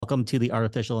Welcome to the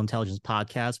Artificial Intelligence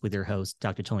Podcast with your host,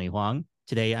 Dr. Tony Huang.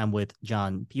 Today, I'm with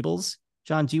John Peebles.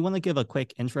 John, do you want to give a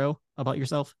quick intro about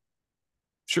yourself?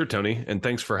 Sure, Tony, and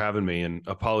thanks for having me. And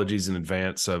apologies in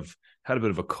advance. I've had a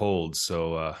bit of a cold,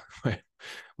 so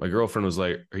my girlfriend was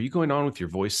like, "Are you going on with your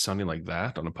voice sounding like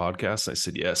that on a podcast?" I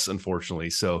said, "Yes, unfortunately."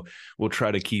 So we'll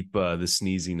try to keep the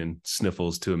sneezing and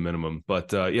sniffles to a minimum.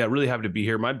 But yeah, really happy to be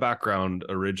here. My background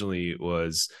originally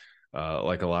was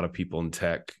like a lot of people in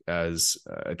tech, as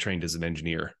trained as an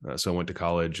engineer. So I went to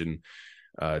college and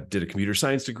did a computer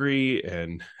science degree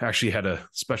and actually had a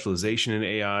specialization in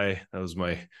AI. That was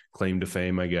my claim to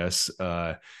fame, I guess.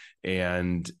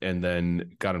 And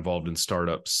then got involved in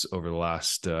startups over the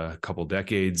last couple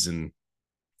decades. And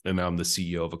now I'm the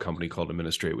CEO of a company called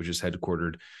Administrate, which is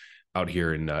headquartered out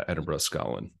here in Edinburgh,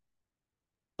 Scotland.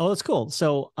 Oh, that's cool.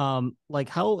 So,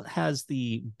 how has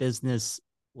the business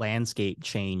landscape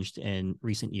changed in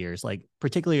recent years? Like,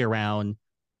 particularly around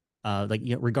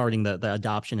regarding the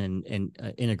adoption and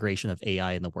integration of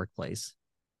AI in the workplace.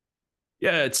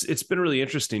 Yeah, it's been really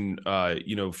interesting,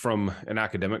 from an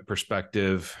academic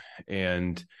perspective,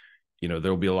 and there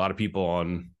will be a lot of people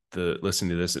on the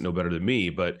listening to this that know better than me,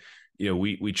 but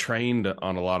we trained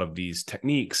on a lot of these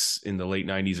techniques in the late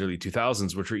 90s, early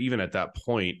 2000s, which were even at that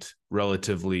point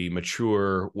relatively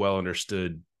mature, well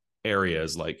understood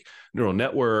areas like neural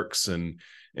networks and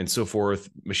so forth,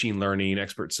 machine learning,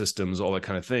 expert systems, all that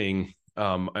kind of thing.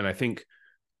 And I think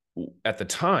at the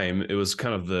time it was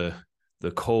kind of the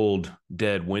cold,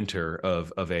 dead winter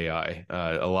of AI.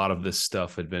 A lot of this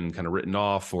stuff had been kind of written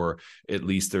off, or at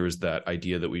least there was that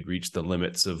idea that we'd reached the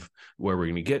limits of where we're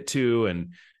going to get to, and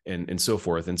so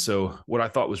forth. And so what I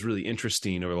thought was really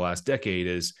interesting over the last decade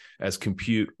is as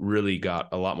compute really got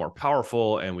a lot more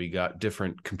powerful and we got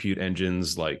different compute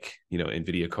engines like,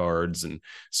 NVIDIA cards and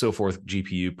so forth,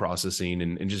 GPU processing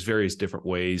and just various different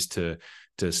ways to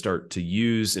start to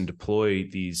use and deploy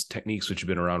these techniques, which have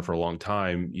been around for a long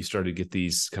time. You started to get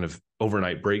these kind of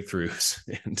overnight breakthroughs.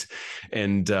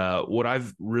 And what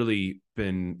I've really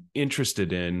been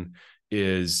interested in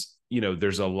is,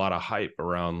 there's a lot of hype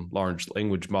around large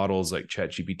language models like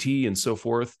ChatGPT and so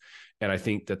forth. And I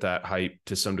think that hype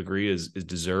to some degree is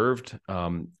deserved.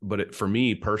 But for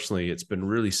me personally, it's been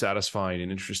really satisfying and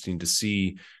interesting to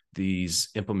see these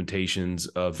implementations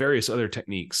of various other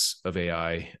techniques of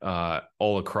AI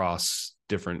all across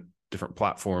different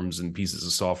platforms and pieces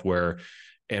of software,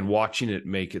 and watching it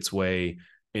make its way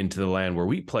into the land where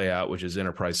we play out, which is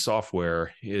enterprise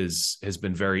software, has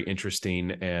been very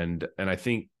interesting. And I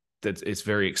think that it's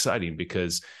very exciting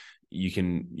because you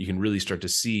can really start to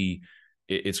see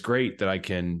it's great that I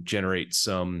can generate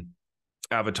some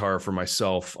avatar for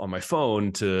myself on my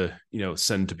phone to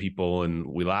send to people and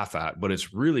we laugh at, but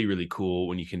it's really, really cool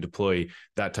when you can deploy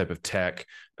that type of tech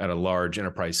at a large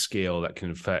enterprise scale that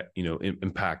can affect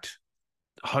impact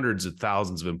hundreds of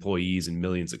thousands of employees and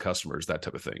millions of customers, that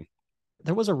type of thing.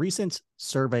 There was a recent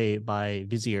survey by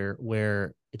Vizier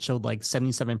where it showed like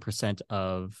 77%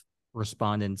 of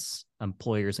respondents,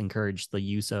 employers encourage the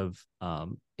use of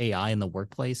AI in the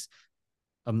workplace.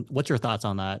 What's your thoughts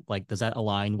on that? Like, does that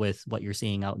align with what you're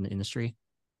seeing out in the industry?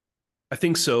 I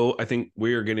think so. I think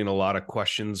we are getting a lot of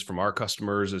questions from our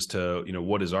customers as to,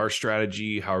 what is our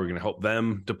strategy? How are we going to help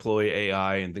them deploy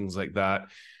AI and things like that?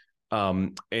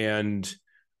 And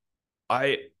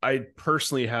I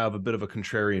personally have a bit of a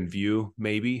contrarian view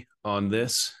maybe on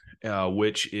this,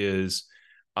 which is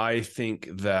I think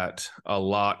that a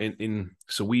lot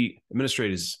so we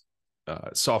Administrate is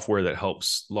software that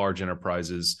helps large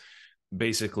enterprises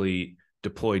basically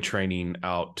deploy training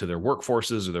out to their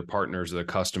workforces or their partners or their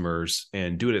customers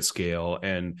and do it at scale.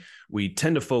 And we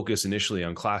tend to focus initially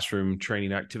on classroom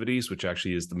training activities, which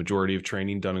actually is the majority of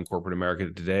training done in corporate America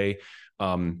today.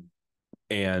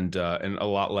 And a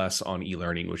lot less on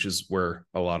e-learning, which is where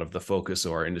a lot of the focus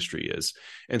of our industry is.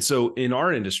 And so in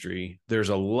our industry, there's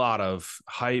a lot of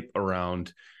hype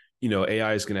around,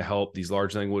 AI is going to help. These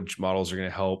large language models are going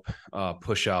to help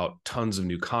push out tons of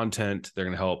new content. They're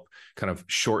going to help kind of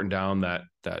shorten down that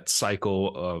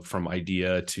cycle from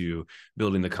idea to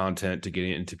building the content to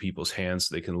getting it into people's hands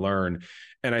so they can learn.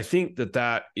 And I think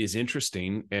that is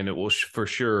interesting, and it will for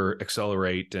sure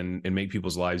accelerate and make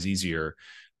people's lives easier.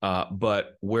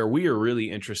 But where we are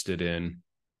really interested in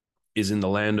is in the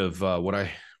land of what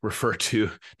I refer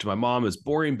to my mom as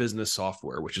boring business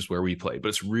software, which is where we play, but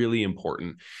it's really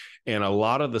important. And a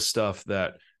lot of the stuff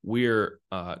that we're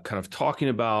kind of talking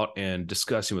about and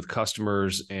discussing with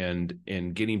customers and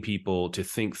getting people to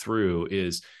think through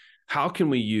is how can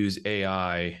we use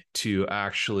AI to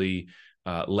actually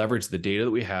leverage the data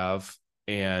that we have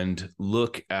and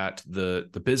look at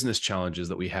the business challenges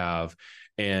that we have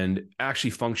and actually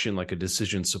function like a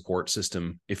decision support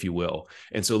system, if you will.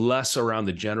 And so less around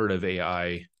the generative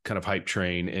AI kind of hype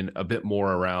train and a bit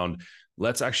more around,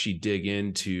 let's actually dig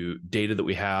into data that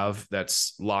we have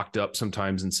that's locked up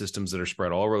sometimes in systems that are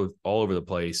spread all over the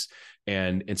place,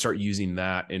 and start using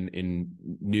that in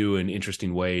new and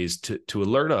interesting ways to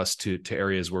alert us to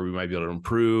areas where we might be able to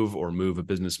improve or move a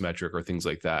business metric or things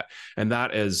like that. And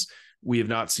that, as we have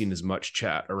not seen as much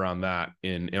chat around that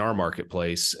in our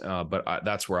marketplace, but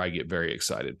that's where I get very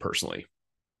excited personally.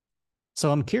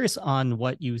 So I'm curious on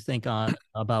what you think on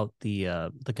about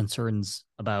the concerns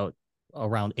about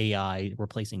around AI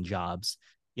replacing jobs.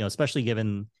 Especially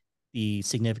given the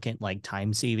significant like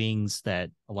time savings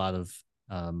that a lot of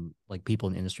like people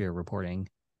in the industry are reporting.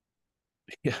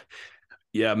 Yeah,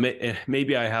 yeah.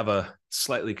 Maybe I have a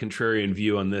slightly contrarian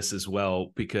view on this as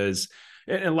well, because,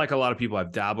 and like a lot of people,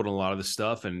 I've dabbled in a lot of this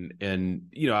stuff, and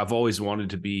I've always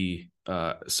wanted to be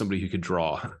somebody who could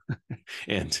draw,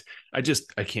 and I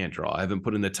can't draw. I haven't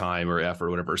put in the time or effort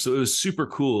or whatever. So it was super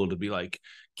cool to be like,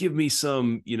 give me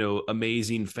some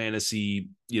amazing fantasy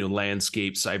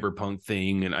landscape cyberpunk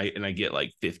thing, and I get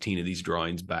like 15 of these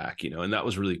drawings back, and that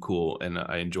was really cool, and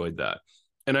I enjoyed that.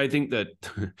 And I think that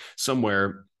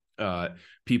somewhere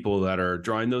people that are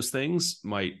drawing those things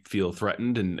might feel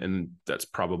threatened, and that's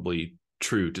probably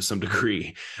true to some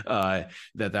degree,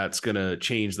 that's going to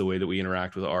change the way that we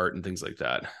interact with art and things like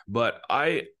that. But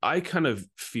I kind of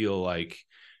feel like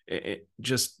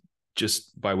just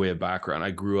by way of background,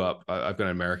 I grew up, I've got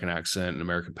an American accent and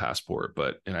American passport,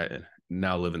 and I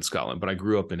now live in Scotland, but I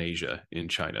grew up in Asia, in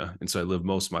China. And so I lived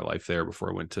most of my life there before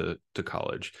I went to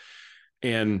college.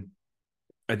 And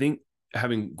I think,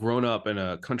 having grown up in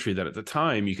a country that at the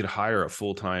time you could hire a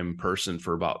full-time person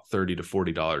for about $30 to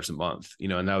 $40 a month,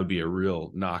 and that would be a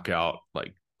real knockout,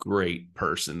 like great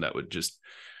person that would just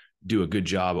do a good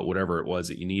job at whatever it was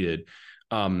that you needed.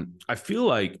 I feel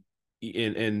like,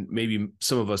 and maybe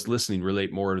some of us listening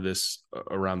relate more to this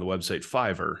around the website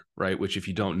Fiverr, right? Which, if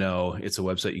you don't know, it's a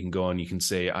website you can go on. You can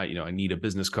say, I need a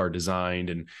business card designed,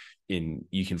 and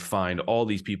you can find all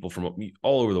these people from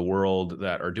all over the world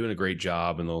that are doing a great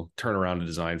job, and they'll turn around a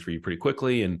design for you pretty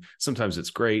quickly. And sometimes it's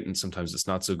great, and sometimes it's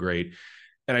not so great.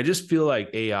 And I just feel like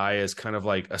AI is kind of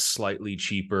like a slightly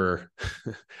cheaper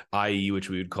IE, which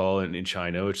we would call it in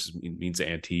China, which means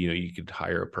anti. You could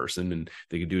hire a person and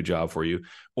they could do a job for you,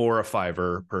 or a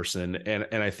Fiverr person. And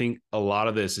I think a lot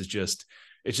of this is just,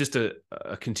 it's just a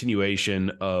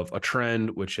continuation of a trend,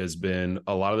 which has been,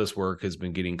 a lot of this work has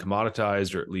been getting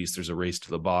commoditized, or at least there's a race to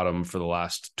the bottom for the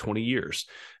last 20 years.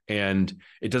 And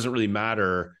it doesn't really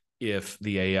matter if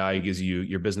the AI gives you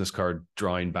your business card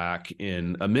drawing back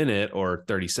in a minute or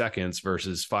 30 seconds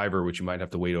versus Fiverr, which you might have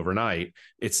to wait overnight.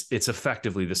 It's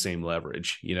effectively the same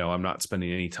leverage. I'm not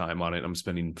spending any time on it. I'm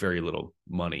spending very little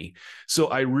money. So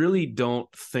I really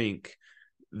don't think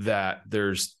that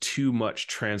there's too much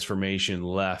transformation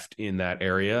left in that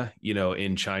area.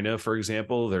 In China, for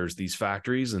example, there's these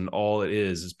factories, and all it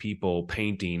is people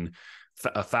painting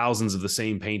thousands of the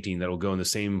same painting that'll go in the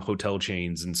same hotel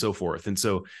chains and so forth. And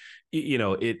so,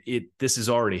 this has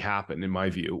already happened, in my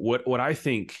view. What I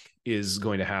think is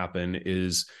going to happen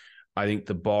is, I think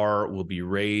the bar will be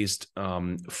raised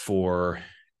for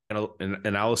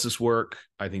analysis work.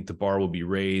 I think the bar will be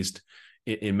raised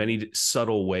in many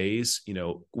subtle ways.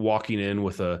 Walking in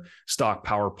with a stock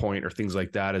PowerPoint or things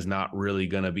like that is not really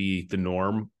going to be the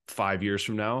norm 5 years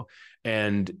from now.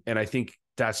 And I think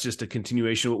that's just a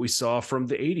continuation of what we saw from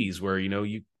the 80s, where,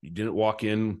 you didn't walk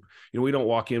in, we don't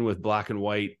walk in with black and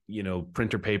white,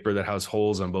 printer paper that has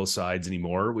holes on both sides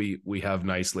anymore. We have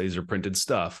nice laser printed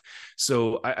stuff.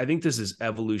 So I think this is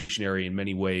evolutionary in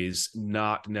many ways,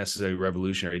 not necessarily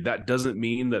revolutionary. That doesn't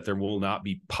mean that there will not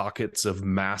be pockets of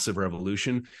massive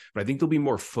revolution, but I think they'll be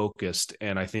more focused.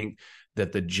 And I think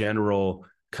that the general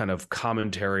kind of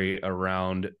commentary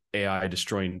around AI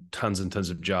destroying tons and tons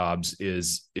of jobs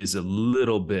is a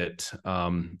little bit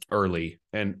early.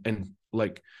 And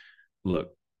like,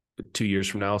 look, 2 years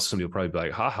from now, somebody will probably be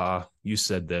like, haha, you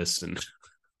said this, and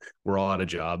we're all out of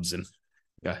jobs. And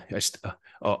yeah,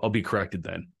 I'll be corrected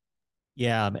then.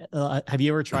 Yeah. Have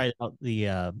you ever tried out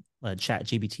the Chat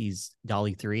GPT's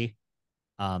Dolly 3?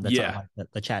 That's on Yeah.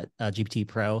 like the Chat GPT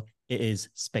Pro. It is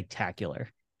spectacular.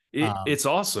 It's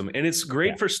awesome. And it's great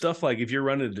Yeah. for stuff like if you're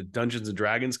running a Dungeons and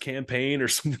Dragons campaign or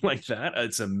something like that.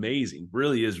 It's amazing.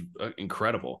 Really is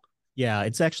incredible. Yeah,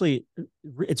 it's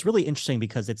really interesting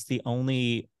because it's the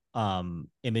only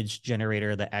image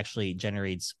generator that actually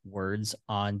generates words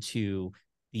onto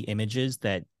the images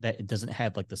that it doesn't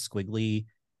have like the squiggly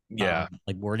Yeah.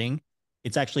 like wording.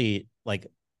 It's actually like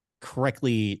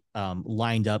correctly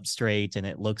lined up straight, and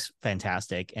it looks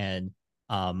fantastic. And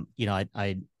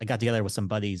I got together with some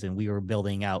buddies and we were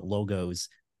building out logos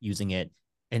using it,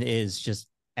 and it is just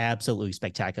absolutely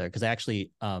spectacular because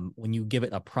actually, when you give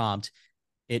it a prompt,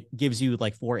 it gives you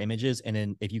like 4 images, and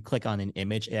then if you click on an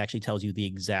image, it actually tells you the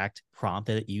exact prompt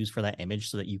that it used for that image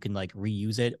so that you can like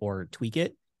reuse it or tweak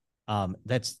it.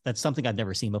 That's something I've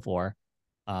never seen before.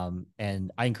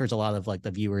 And I encourage a lot of like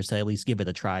the viewers to at least give it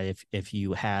a try if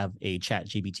you have a Chat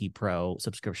GPT Pro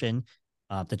subscription,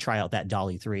 to try out that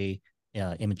Dolly 3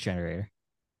 image generator.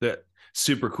 That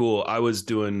super cool. I was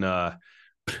doing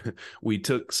we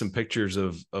took some pictures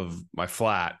of my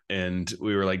flat, and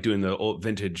we were like doing the old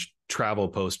vintage travel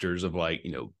posters of like,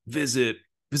 visit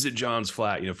John's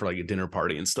flat, for like a dinner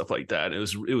party and stuff like that. It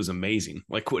was amazing,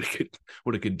 like what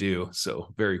it could do.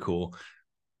 So very cool.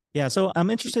 Yeah, so I'm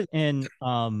interested in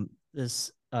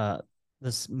this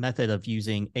method of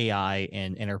using AI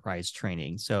in enterprise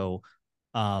training. So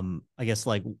I guess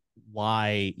like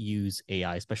why use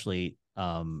AI, especially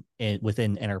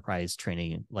within enterprise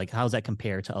training? Like how does that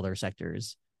compare to other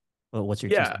sectors? Well, what's your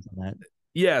two Yeah. cents on that?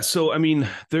 Yeah, so I mean,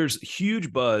 there's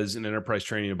huge buzz in enterprise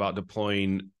training about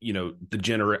deploying, on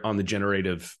the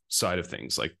generative side of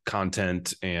things, like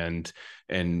content and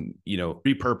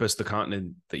repurpose the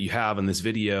content that you have in this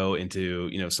video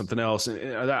into something else,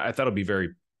 and I thought it'd be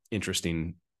very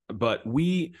interesting. But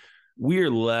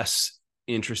we're less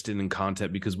interested in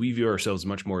content because we view ourselves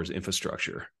much more as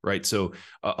infrastructure, right? So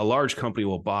a large company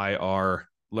will buy our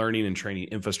learning and training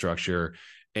infrastructure,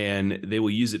 and they will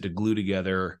use it to glue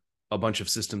together a bunch of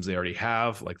systems they already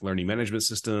have, like learning management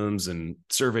systems and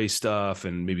survey stuff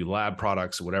and maybe lab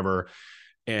products or whatever.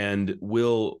 And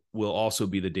will also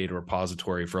be the data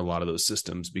repository for a lot of those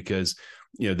systems because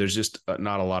there's just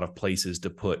not a lot of places to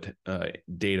put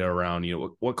data around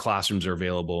what classrooms are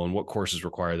available and what courses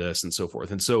require this and so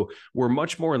forth. And so we're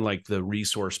much more in like the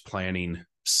resource planning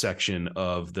section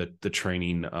of the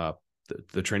training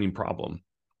the training problem.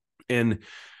 And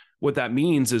what that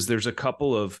means is there's a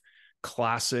couple of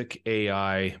classic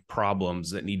AI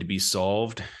problems that need to be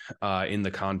solved in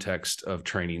the context of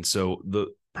training. So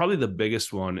probably the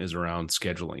biggest one is around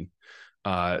scheduling.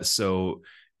 So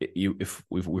if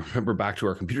we remember back to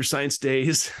our computer science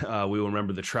days, we will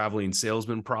remember the traveling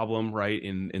salesman problem, right?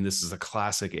 And this is a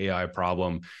classic AI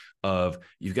problem of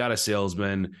you've got a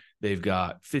salesman, they've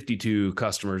got 52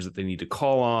 customers that they need to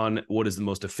call on. What is the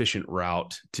most efficient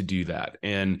route to do that?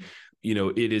 And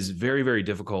it is very, very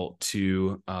difficult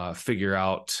to figure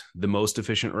out the most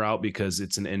efficient route because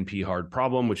it's an NP hard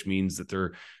problem, which means that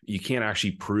you can't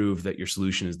actually prove that your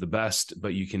solution is the best,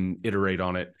 but you can iterate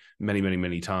on it many, many,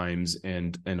 many times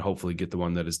and hopefully get the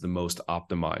one that is the most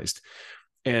optimized.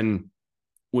 And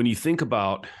when you think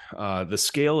about the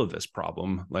scale of this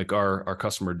problem, like our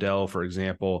customer Dell, for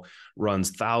example, runs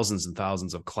thousands and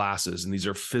thousands of classes, and these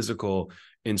are physical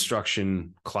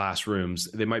instruction classrooms.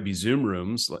 They might be Zoom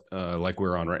rooms like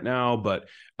we're on right now, but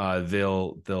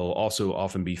they'll also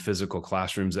often be physical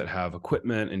classrooms that have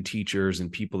equipment and teachers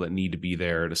and people that need to be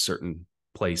there at a certain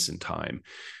place and time.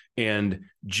 And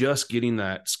just getting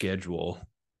that schedule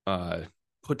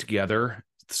put together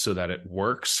so that it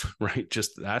works, right?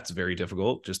 Just that's very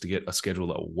difficult just to get a schedule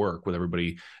that will work with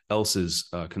everybody else's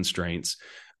constraints.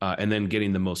 And then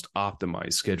getting the most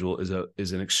optimized schedule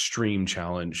is an extreme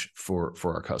challenge for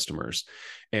our customers.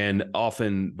 And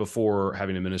often before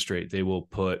having Administrate, they will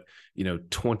put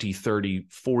 20, 30,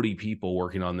 40 people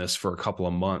working on this for a couple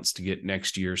of months to get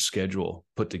next year's schedule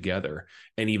put together.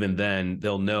 And even then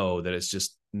they'll know that it's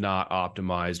just not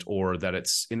optimized or that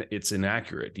it's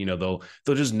inaccurate.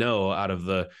 They'll just know out of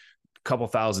the couple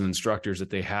thousand instructors that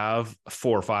they have,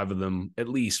 4 or 5 of them at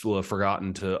least will have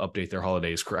forgotten to update their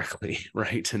holidays correctly,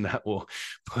 right? And that will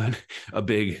put a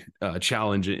big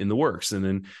challenge in the works. And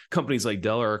then companies like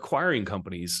Dell are acquiring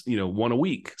companies, one a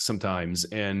week sometimes.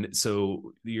 And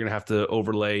so you're going to have to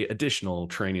overlay additional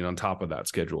training on top of that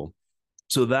schedule.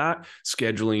 So that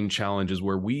scheduling challenge is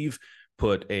where we've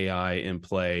put AI in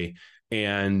play.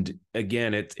 And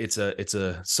again, it's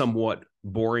a somewhat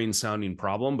boring sounding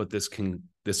problem, but this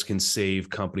can save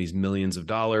companies millions of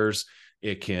dollars.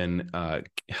 It can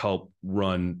help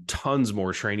run tons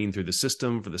more training through the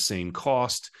system for the same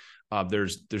cost.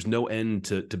 There's no end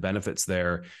to benefits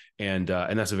there, and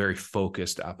that's a very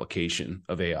focused application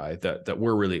of AI that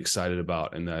we're really excited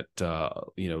about, and that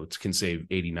it can save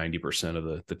 80-90%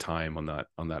 of the time on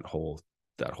that whole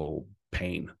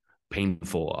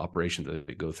painful operation that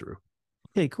they go through.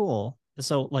 Okay, cool.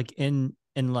 So like in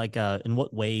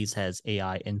what ways has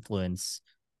AI influence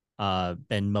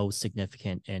been most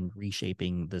significant in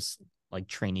reshaping this like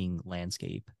training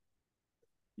landscape?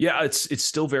 Yeah, it's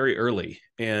still very early.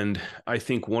 And I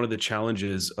think one of the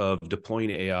challenges of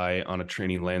deploying AI on a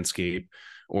training landscape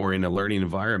or in a learning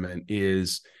environment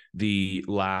is the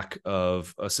lack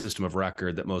of a system of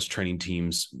record that most training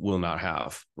teams will not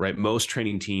have, right? Most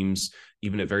training teams,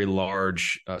 even at very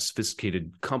large,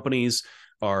 sophisticated companies,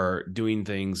 are doing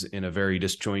things in a very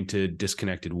disjointed,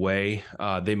 disconnected way.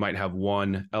 They might have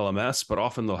one LMS, but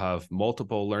often they'll have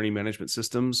multiple learning management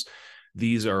systems.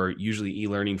 These are usually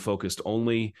e-learning focused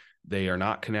only. They are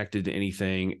not connected to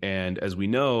anything. And as we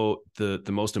know, the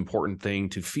most important thing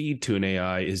to feed to an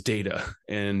AI is data.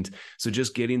 And so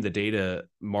just getting the data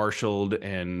marshaled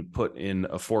and put in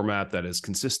a format that is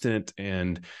consistent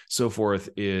and so forth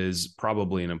is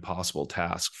probably an impossible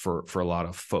task for a lot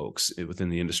of folks within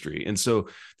the industry. And so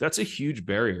that's a huge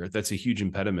barrier. That's a huge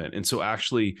impediment. And so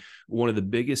actually, one of the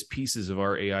biggest pieces of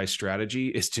our AI strategy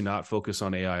is to not focus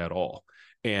on AI at all,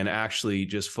 and actually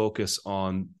just focus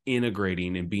on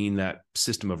integrating and being that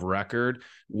system of record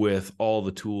with all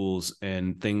the tools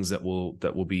and things that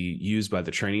will be used by the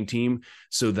training team,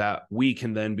 so that we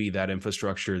can then be that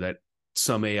infrastructure that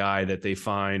some AI that they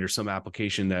find or some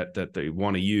application that they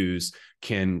want to use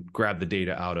can grab the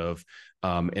data out of,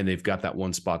 and they've got that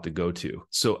one spot to go to.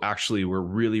 So actually, we're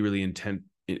really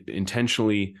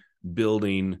intentionally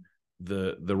building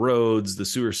the roads, the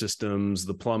sewer systems,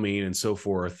 the plumbing, and so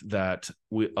forth that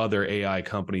other AI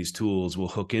companies' tools will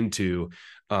hook into,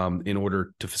 in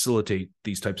order to facilitate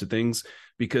these types of things.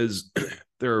 Because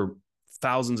there are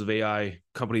thousands of AI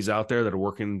companies out there that are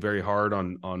working very hard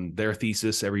on their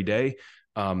thesis every day.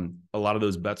 A lot of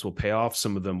those bets will pay off.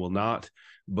 Some of them will not,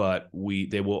 but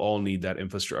they will all need that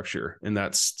infrastructure, and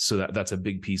that's a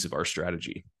big piece of our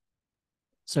strategy.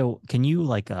 So can you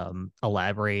like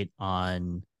elaborate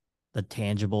on the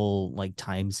tangible like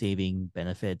time saving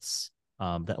benefits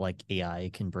that like AI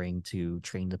can bring to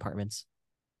training departments?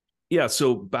 Yeah.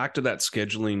 So back to that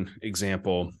scheduling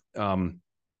example,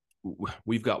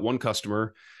 we've got one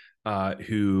customer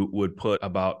who would put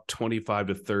about 25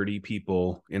 to 30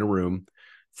 people in a room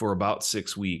for about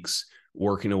 6 weeks,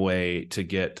 working away to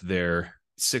get their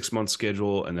 6-month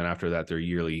schedule, and then after that, their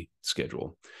yearly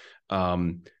schedule.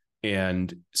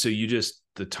 And so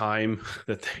the time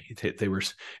that they were,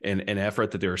 and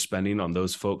effort that they were spending on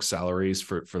those folks' salaries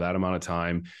for that amount of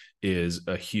time is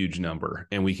a huge number.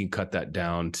 And we can cut that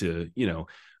down to,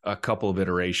 a couple of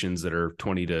iterations that are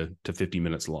 20 to 50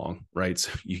 minutes long, right?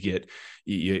 So you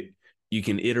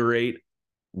can iterate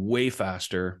way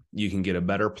faster, you can get a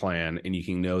better plan, and you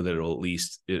can know that it'll at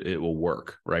least it will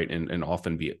work, right? And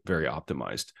often be very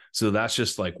optimized. So that's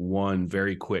just like one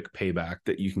very quick payback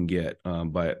that you can get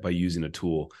by using a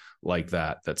tool like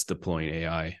that's deploying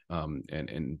AI,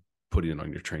 and putting it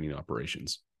on your training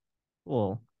operations.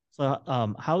 Cool.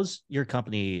 So how's your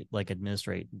company like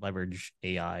Administrate leverage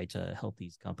AI to help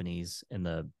these companies in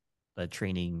the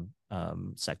training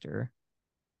sector?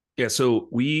 Yeah, so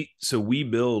we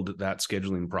build that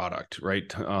scheduling product,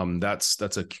 right?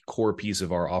 That's a core piece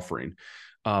of our offering.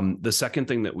 The second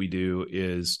thing that we do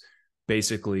is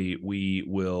basically we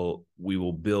will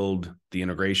build the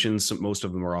integrations. So most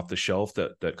of them are off the shelf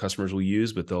that customers will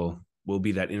use, but will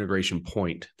be that integration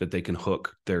point that they can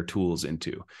hook their tools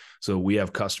into. So we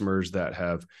have customers that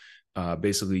have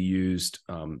basically used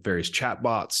various chat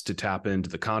bots to tap into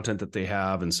the content that they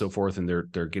have and so forth, and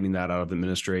they're getting that out of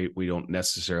Administrate. We don't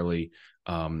necessarily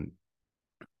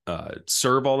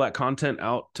serve all that content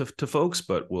out to folks,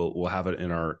 but we'll have it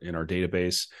in our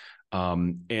database.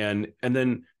 And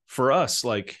then for us,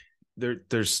 like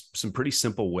there's some pretty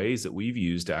simple ways that we've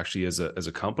used actually as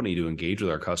a company to engage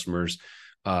with our customers.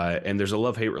 And there's a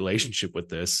love-hate relationship with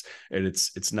this, and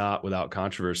it's not without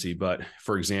controversy. But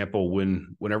for example,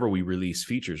 whenever we release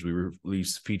features,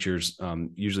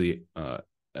 usually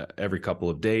every couple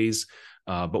of days,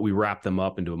 but we wrap them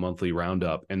up into a monthly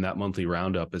roundup, and that monthly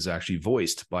roundup is actually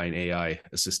voiced by an AI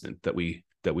assistant that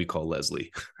we call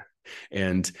Leslie.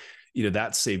 And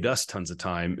that saved us tons of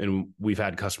time. And we've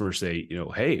had customers say,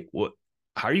 hey,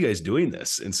 how are you guys doing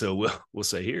this? And so we'll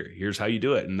say, here's how you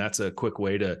do it. And that's a quick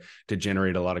way to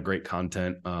generate a lot of great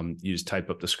content. You just type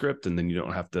up the script, and then you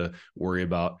don't have to worry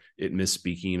about it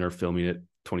misspeaking or filming it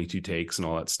 22 takes and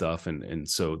all that stuff. And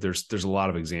so there's a lot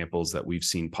of examples that we've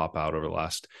seen pop out over the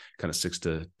last kind of 6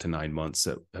 to 9 months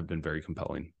that have been very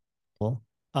compelling. Cool.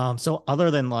 So other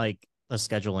than like the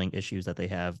scheduling issues that they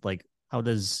have, like how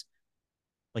does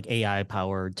like AI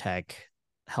powered tech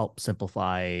help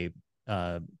simplify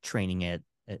training it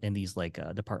in these like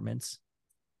departments?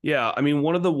 Yeah, I mean,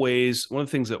 one of the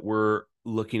things that we're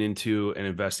looking into and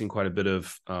investing quite a bit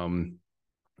of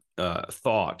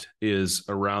thought is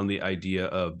around the idea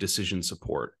of decision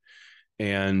support.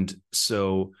 And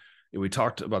so we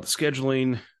talked about the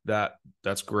scheduling.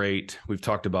 That's great. We've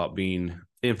talked about being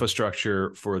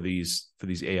infrastructure for these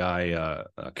AI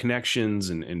connections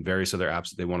and various other apps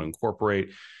that they want to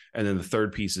incorporate. And then the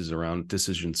third piece is around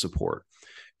decision support.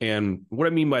 And what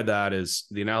I mean by that is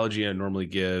the analogy I normally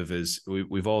give is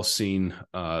we've all seen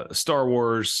Star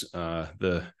Wars,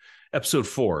 the episode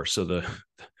 4. So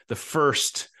the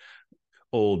first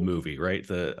old movie, right?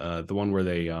 The one where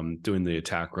they doing the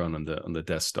attack run on the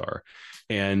Death Star.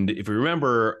 And if you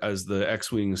remember, as the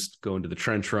X-Wings go into the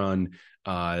trench run,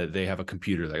 they have a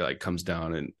computer that like comes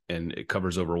down and it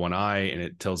covers over one eye and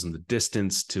it tells them the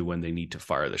distance to when they need to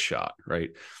fire the shot,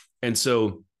 right? And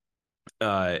so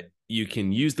you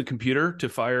can use the computer to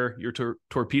fire your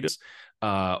torpedoes.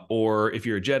 Or if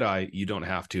you're a Jedi, you don't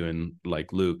have to. And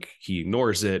like Luke, he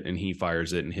ignores it and he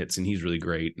fires it and hits, and he's really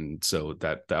great. And so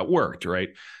that worked, right?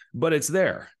 But it's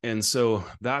there. And so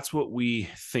that's what we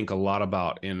think a lot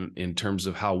about in terms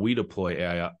of how we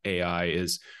deploy AI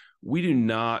is we do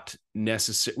not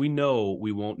necessarily, we know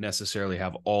we won't necessarily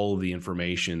have all of the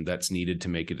information that's needed to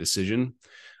make a decision.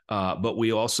 But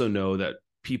we also know that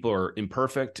people are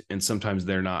imperfect and sometimes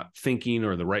they're not thinking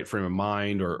or the right frame of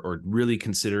mind or really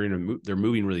considering, or they're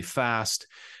moving really fast.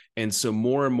 And so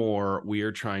more and more we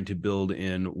are trying to build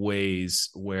in ways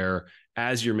where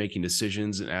as you're making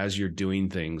decisions and as you're doing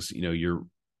things, you're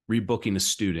rebooking a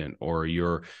student or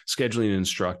you're scheduling an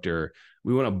instructor,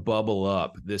 we want to bubble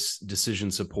up this decision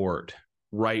support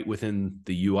right within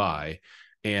the UI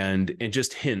and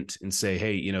just hint and say,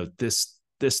 hey, this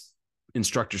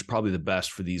instructor is probably the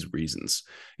best for these reasons,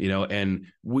 and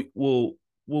we'll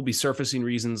be surfacing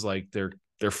reasons like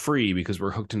they're free because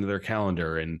we're hooked into their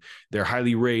calendar, and they're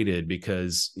highly rated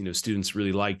because students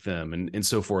really like them, and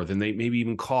so forth, and they maybe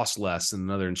even cost less than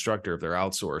another instructor if they're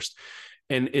outsourced.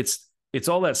 And it's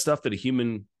all that stuff that a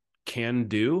human can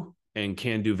do and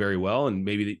can do very well, and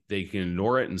maybe they can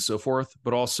ignore it and so forth.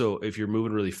 But also, if you're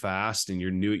moving really fast and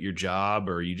you're new at your job,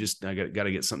 or you just got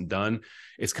to get something done,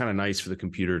 it's kind of nice for the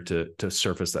computer to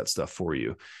surface that stuff for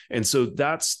you. And so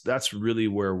that's really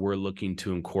where we're looking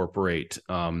to incorporate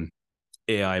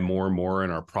AI more and more in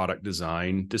our product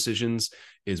design decisions.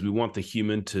 Is we want the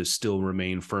human to still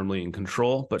remain firmly in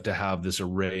control, but to have this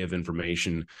array of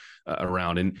information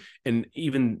around, and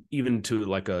even to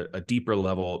like a deeper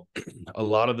level, a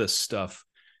lot of this stuff,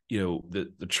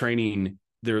 the training,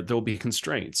 there'll be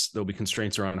constraints. There'll be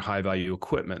constraints around high value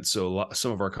equipment. So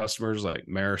some of our customers like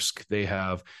Maersk, they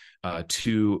have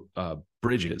 2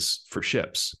 bridges for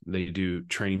ships. They do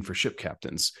training for ship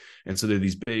captains. And so they're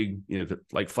these big,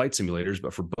 like flight simulators,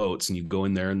 but for boats. And you go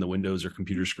in there and the windows are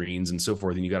computer screens and so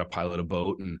forth. And you got to pilot a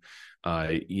boat and,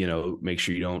 make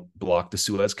sure you don't block the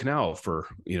Suez Canal for,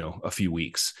 a few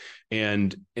weeks.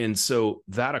 And so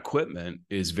that equipment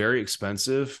is very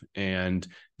expensive, and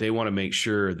they want to make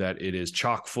sure that it is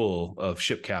chock full of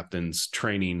ship captains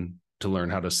training to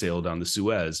learn how to sail down the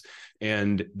Suez.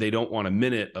 And they don't want a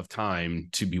minute of time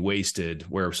to be wasted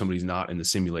where somebody's not in the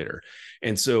simulator.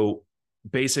 And so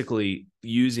basically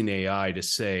using AI to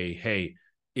say, hey,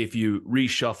 if you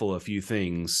reshuffle a few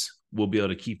things, we'll be able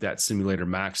to keep that simulator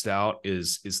maxed out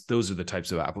is those are the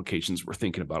types of applications we're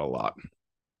thinking about a lot.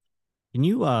 Can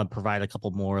you provide a couple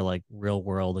more like real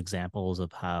world examples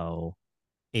of how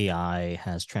AI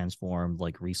has transformed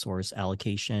like resource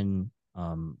allocation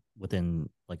within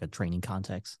like a training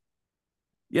context?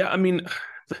 Yeah, I mean,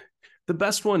 the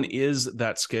best one is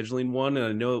that scheduling one. And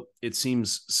I know it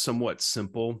seems somewhat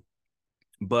simple,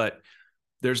 but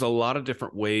there's a lot of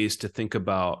different ways to think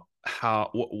about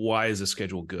why is a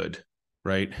schedule good,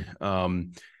 right?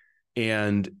 And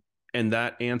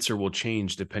that answer will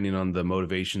change depending on the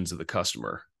motivations of the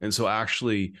customer. And so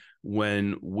actually,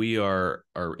 when we are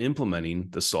implementing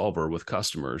the solver with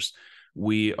customers,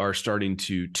 we are starting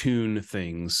to tune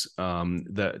things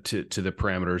that to the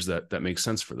parameters that make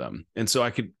sense for them. And so I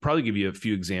could probably give you a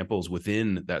few examples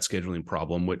within that scheduling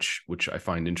problem, which I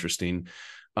find interesting.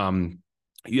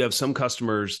 You have some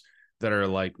customers that are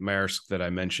like Maersk that I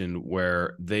mentioned,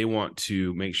 where they want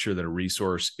to make sure that a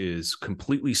resource is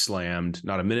completely slammed,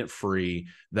 not a minute free.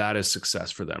 That is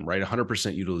success for them, right?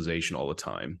 100% utilization all the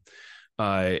time.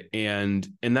 And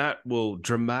that will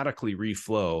dramatically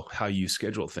reflow how you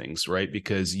schedule things, right?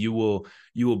 Because you will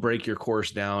break your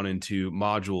course down into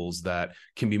modules that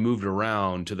can be moved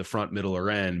around to the front, middle,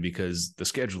 or end, because the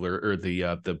scheduler or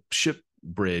the ship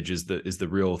bridge is the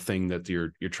real thing that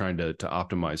you're trying to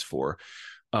optimize for.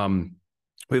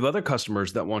 We have other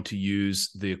customers that want to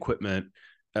use the equipment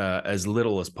as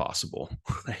little as possible,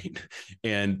 right?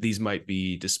 And these might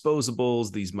be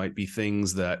disposables. These might be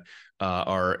things that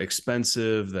are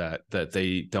expensive that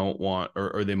they don't want,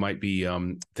 or they might be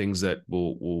things that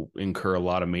will incur a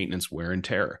lot of maintenance, wear, and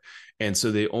tear. And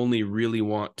so they only really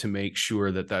want to make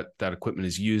sure that equipment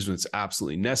is used when it's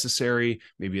absolutely necessary,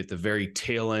 maybe at the very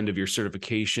tail end of your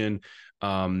certification,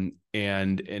 and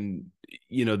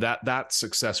that's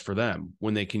success for them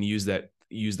when they can use that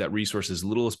resource as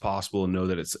little as possible and know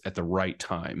that it's at the right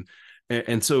time.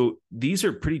 And so these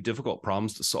are pretty difficult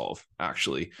problems to solve,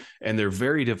 actually. And they're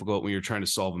very difficult when you're trying to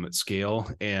solve them at scale.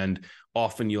 And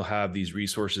often you'll have these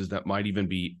resources that might even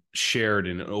be shared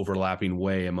in an overlapping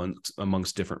way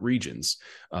amongst different regions,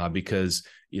 because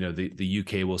the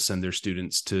UK will send their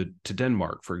students to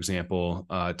Denmark, for example,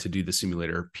 to do the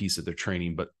simulator piece of their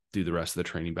training, but do the rest of the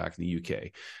training back in the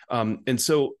UK. And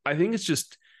so I think it's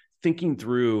just thinking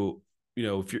through,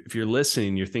 if you're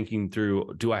listening, you're thinking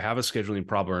through, do I have a scheduling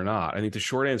problem or not? I think the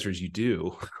short answer is you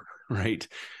do, right?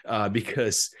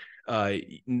 Because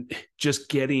just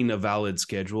getting a valid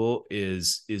schedule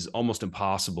is almost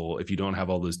impossible if you don't have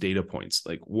all those data points.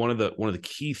 Like one of the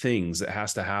key things that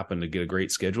has to happen to get a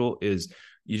great schedule is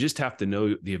you just have to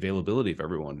know the availability of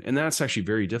everyone. And that's actually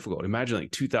very difficult. Imagine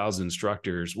like 2,000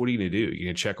 instructors. What are you going to do? You're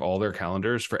going to check all their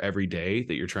calendars for every day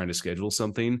that you're trying to schedule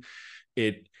something.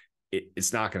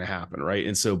 It's not going to happen, right?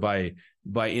 And so by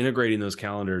integrating those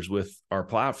calendars with our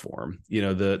platform,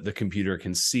 the computer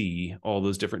can see all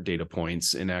those different data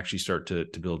points and actually start to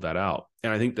build that out.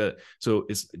 And I think that, so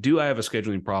do I have a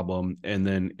scheduling problem?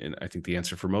 And I think the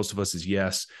answer for most of us is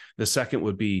yes. The second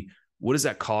would be, what is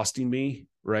that costing me,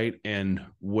 right? And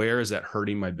where is that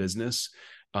hurting my business?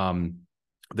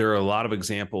 There are a lot of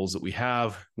examples that we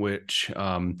have, which,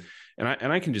 and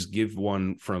I can just give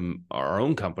one from our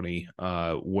own company,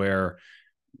 where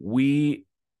we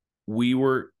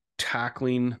were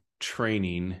tackling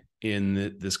training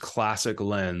in this classic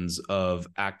lens of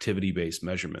activity-based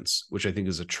measurements, which I think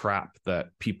is a trap that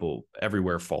people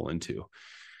everywhere fall into.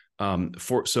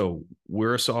 So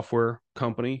we're a software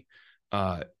company.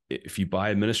 If you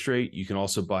buy Administrate, you can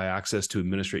also buy access to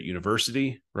Administrate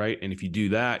University, right? And if you do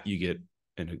that, you get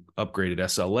an upgraded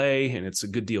SLA, and it's a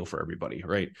good deal for everybody,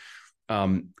 right?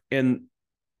 And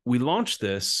we launched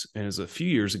this, and it was a few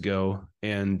years ago,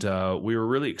 and we were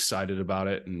really excited about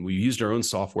it, and we used our own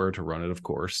software to run it, of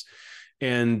course.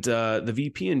 And the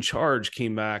VP in charge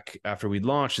came back after we'd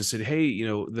launched and said, "Hey,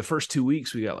 the first 2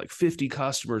 weeks we got like 50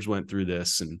 customers went through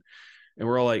this," and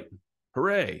we're all like,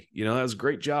 "Hooray! That was a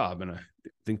great job." And I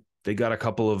think they got a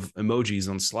couple of emojis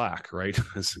on Slack, right,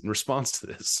 in response to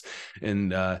this,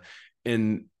 and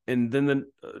then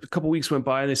a couple of weeks went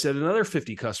by, and they said another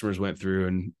 50 customers went through,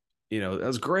 and that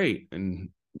was great, and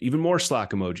even more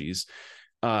Slack emojis.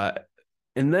 And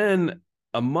then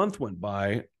a month went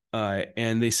by,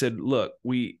 and they said, "Look,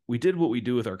 we did what we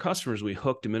do with our customers. We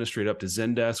hooked Administrate up to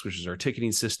Zendesk, which is our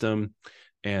ticketing system,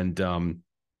 and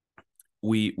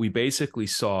we basically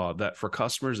saw that for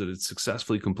customers that had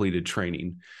successfully completed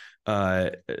training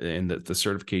and the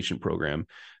certification program,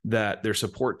 that their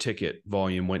support ticket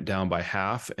volume went down by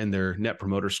half and their net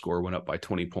promoter score went up by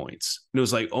 20 points. And it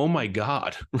was like, oh my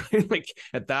God, right? Like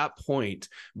at that point,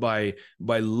 by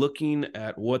looking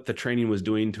at what the training was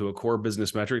doing to a core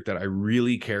business metric that I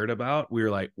really cared about, we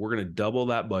were like, we're going to double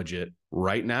that budget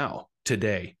right now,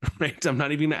 today, right? I'm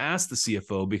not even going to ask the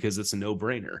CFO because it's a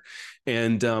no-brainer.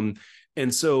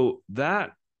 And so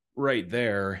that right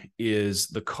there is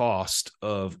the cost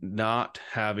of not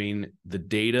having the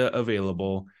data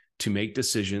available to make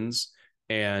decisions.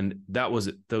 And that was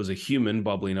a human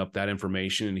bubbling up that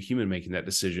information and a human making that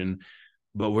decision.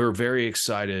 But we're very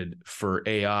excited for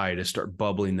AI to start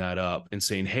bubbling that up and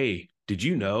saying, "Hey, did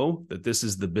you know that this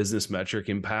is the business metric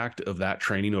impact of that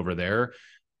training over there?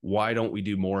 Why don't we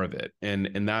do more of it?"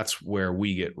 And that's where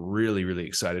we get really, really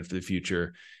excited for the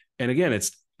future. And again,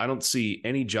 I don't see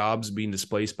any jobs being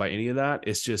displaced by any of that.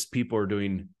 It's just people are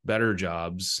doing better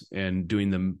jobs and doing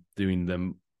them,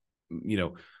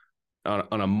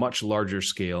 on a much larger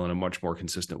scale in a much more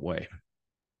consistent way.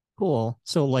 Cool.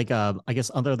 So like, I guess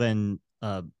other than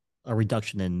a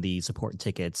reduction in the support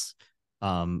tickets,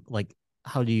 like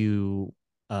how do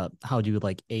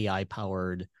like AI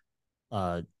powered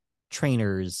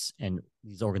trainers and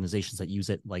these organizations that use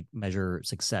it like measure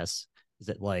success? Is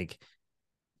it like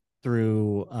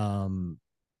through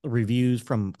reviews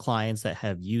from clients that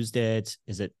have used it?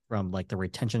 Is it from like the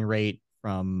retention rate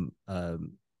from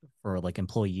for like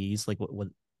employees? Like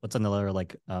what's another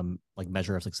like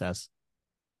measure of success?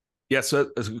 Yeah,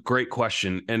 so that's a great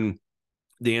question. And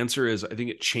the answer is, I think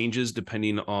it changes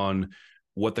depending on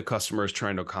what the customer is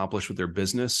trying to accomplish with their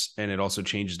business, and it also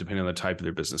changes depending on the type of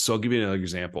their business. So I'll give you another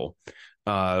example.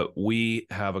 We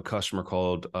have a customer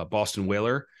called Boston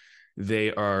Whaler.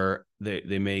 They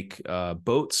make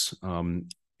boats,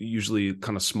 usually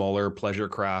kind of smaller pleasure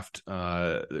craft,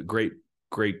 great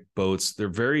boats. They're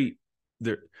very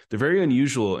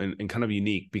unusual and kind of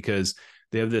unique because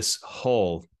they have this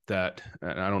hull that,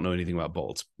 and I don't know anything about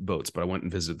boats, but I went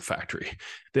and visited the factory.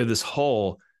 They have this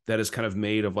hull that is kind of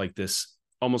made of like this,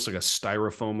 almost like a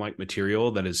styrofoam like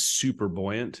material that is super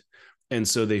buoyant. And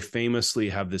so they famously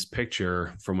have this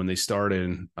picture from when they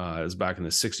started, it was back in the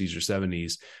 60s or 70s,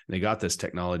 and they got this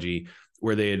technology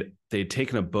where they'd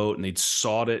taken a boat and they'd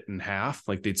sawed it in half,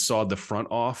 like they'd sawed the front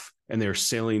off, and they were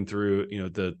sailing through,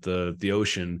 the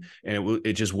ocean, and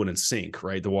it just wouldn't sink,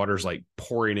 right? The water's like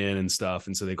pouring in and stuff,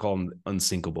 and so they call them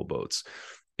unsinkable boats.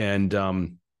 And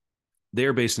they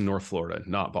are based in North Florida,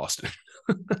 not Boston.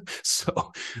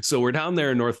 So we're down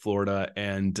there in North Florida,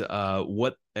 and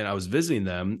I was visiting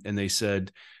them, and they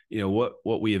said,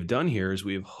 what we have done here is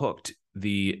we have hooked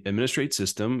the Administrate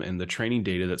system and the training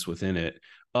data that's within it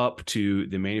up to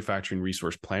the manufacturing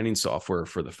resource planning software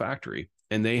for the factory.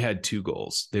 And they had two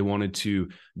goals. They wanted to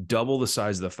double the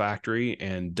size of the factory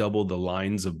and double the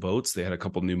lines of boats. They had a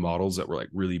couple new models that were like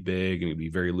really big and it'd be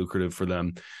very lucrative for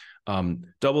them.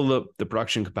 Double the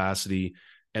production capacity,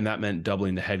 and that meant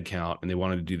doubling the headcount. And they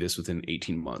wanted to do this within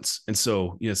 18 months. And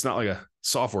so, it's not like a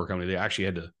software company. They actually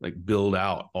had to like build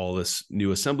out all this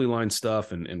new assembly line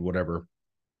stuff and whatever.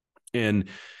 And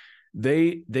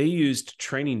they used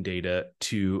training data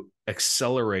to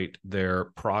accelerate their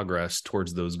progress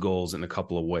towards those goals in a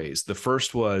couple of ways. The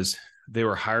first was they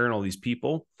were hiring all these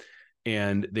people,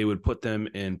 and they would put them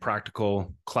in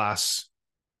practical class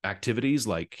activities,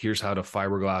 like here's how to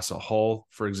fiberglass a hull,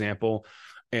 for example.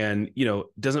 And, it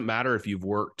doesn't matter if you've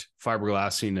worked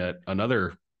fiberglassing at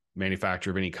another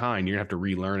manufacturer of any kind, you're gonna have to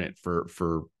relearn it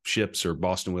for ships or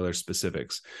Boston Whaler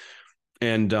specifics.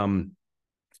 And,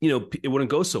 it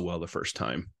wouldn't go so well the first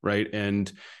time, right?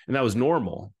 And that was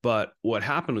normal. But what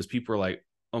happened was people were like,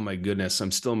 oh my goodness,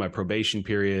 I'm still in my probation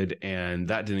period, and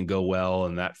that didn't go well,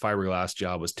 and that fiberglass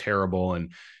job was terrible,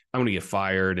 and I'm going to get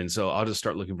fired. And so I'll just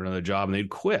start looking for another job, and they'd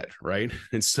quit. Right.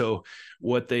 And so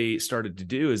what they started to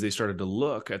do is they started to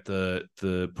look at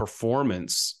the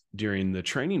performance during the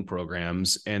training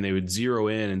programs, and they would zero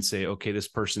in and say, okay, this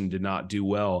person did not do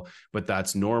well, but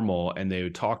that's normal. And they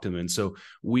would talk to them. And so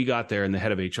we got there, and the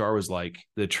head of HR was like,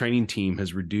 the training team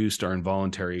has reduced our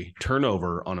involuntary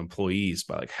turnover on employees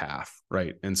by like half.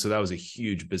 Right. And so that was a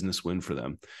huge business win for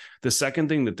them. The second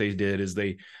thing that they did is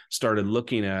they started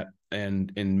looking at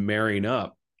and marrying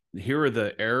up, here are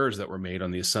the errors that were made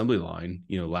on the assembly line,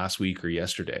 last week or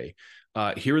yesterday.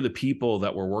 Here are the people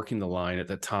that were working the line at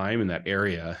that time in that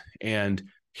area, and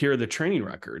here are the training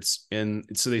records. And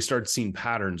so they started seeing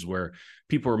patterns where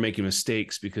people were making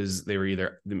mistakes because they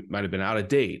might have been out of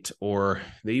date, or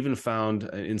they even found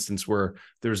an instance where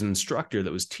there was an instructor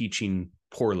that was teaching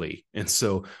poorly. And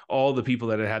so all the people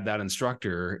that had that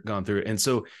instructor gone through it. And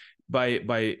so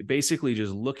by basically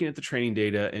just looking at the training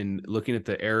data and looking at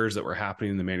the errors that were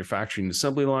happening in the manufacturing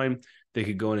assembly line, they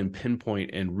could go in and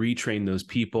pinpoint and retrain those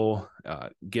people,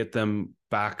 get them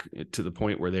back to the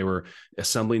point where they were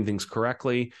assembling things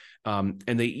correctly. And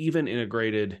they even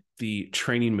integrated the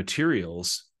training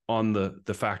materials on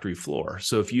the factory floor.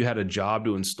 So if you had a job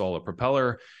to install a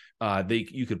propeller,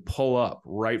 you could pull up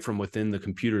right from within the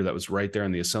computer that was right there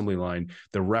on the assembly line,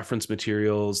 the reference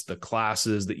materials, the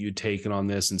classes that you'd taken on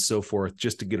this and so forth,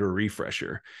 just to get a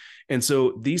refresher. And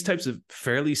so these types of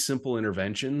fairly simple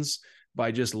interventions, by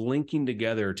just linking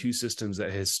together two systems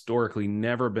that historically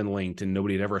never been linked and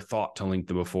nobody had ever thought to link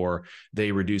them before,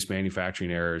 they reduce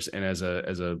manufacturing errors. And as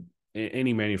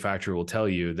any manufacturer will tell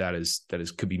you, that is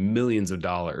could be millions of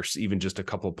dollars, even just a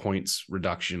couple of points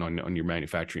reduction on your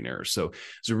manufacturing errors. So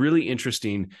it's a really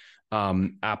interesting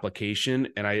application.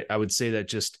 And I would say that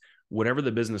just whatever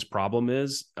the business problem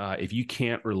is, if you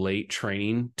can't relate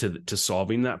training to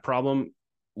solving that problem,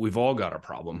 we've all got a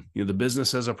problem. The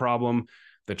business has a problem.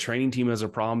 The training team has a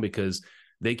problem because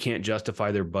they can't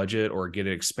justify their budget or get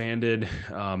it expanded,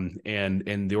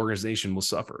 and the organization will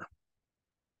suffer.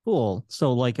 Cool.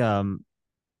 So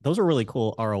those are really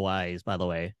cool ROIs, by the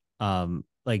way.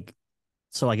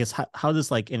 So I guess how does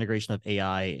like integration of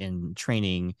AI in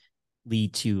training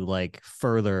lead to like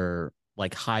further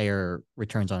like higher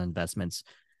returns on investments?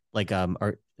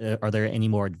 Are there any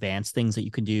more advanced things that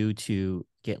you can do to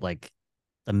get like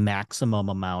the maximum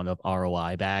amount of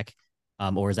ROI back?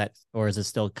 Or is it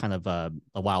still kind of a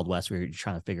Wild West where you're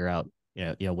trying to figure out,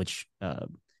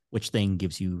 which thing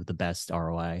gives you the best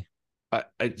ROI?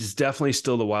 It's definitely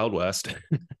still the Wild West,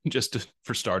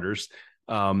 for starters.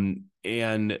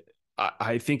 And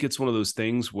I think it's one of those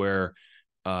things where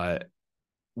uh,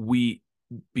 we,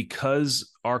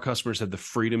 because our customers have the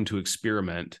freedom to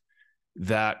experiment,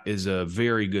 that is a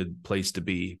very good place to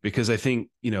be. Because I think,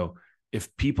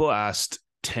 if people asked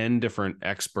 10 different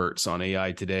experts on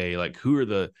AI today, like what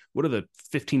are the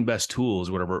 15 best tools,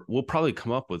 whatever, we'll probably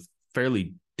come up with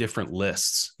fairly different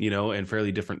lists, and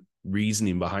fairly different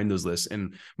reasoning behind those lists.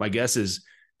 And my guess is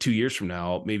 2 years from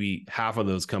now, maybe half of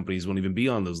those companies won't even be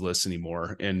on those lists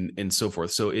anymore, and so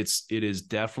forth. So it is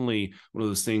definitely one of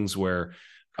those things where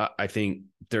I think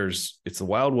it's the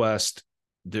Wild West.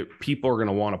 That people are going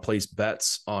to want to place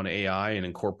bets on AI and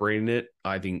incorporating it.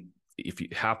 I think if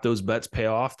half those bets pay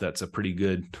off, that's a pretty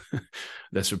good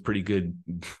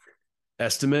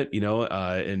estimate,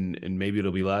 and maybe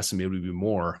it'll be less and maybe it'll be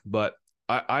more. But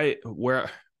where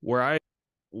I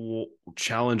will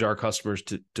challenge our customers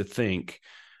to think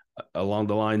along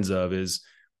the lines of is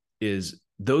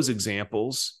those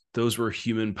examples, those were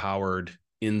human powered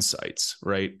insights,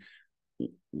 right?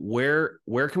 Where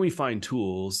can we find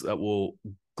tools that will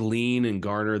glean and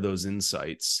garner those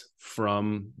insights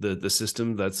from the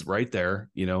system that's right there,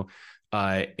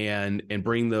 and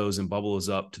bring those and bubble those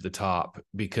up to the top,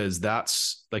 because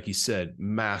that's, like you said,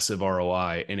 massive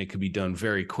ROI, and it could be done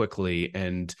very quickly.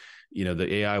 And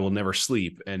the AI will never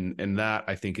sleep, and that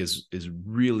I think is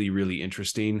really, really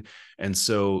interesting. And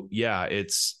so, yeah,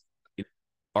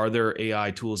 are there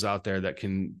AI tools out there that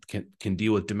can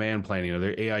deal with demand planning? Are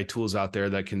there AI tools out there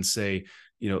that can say,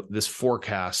 this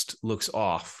forecast looks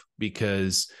off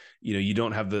because you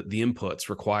don't have the inputs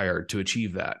required to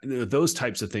achieve that? Those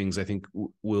types of things I think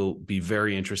will be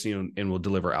very interesting and will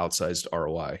deliver outsized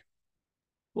ROI.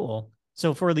 Cool.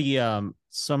 So for the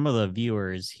some of the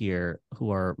viewers here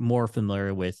who are more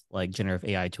familiar with like generative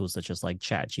AI tools such as like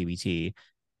ChatGPT,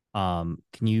 can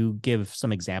you give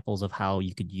some examples of how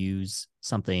you could use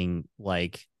something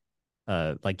like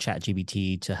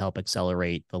ChatGPT to help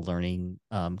accelerate the learning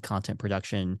content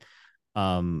production?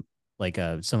 Some like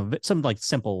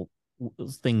simple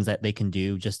things that they can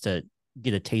do just to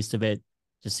get a taste of it,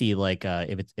 to see like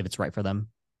if it's right for them.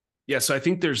 Yeah, so I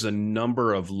think there's a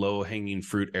number of low-hanging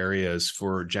fruit areas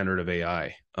for generative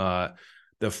AI.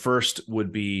 The first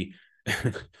would be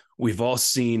we've all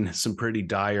seen some pretty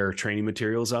dire training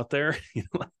materials out there,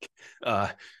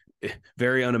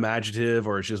 very unimaginative,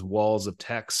 or it's just walls of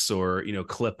text or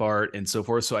clip art and so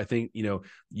forth. So I think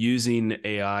using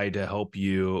AI to help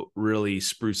you really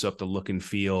spruce up the look and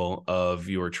feel of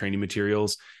your training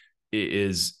materials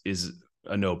is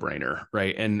a no-brainer,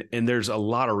 right? And there's a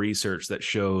lot of research that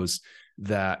shows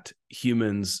that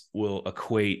humans will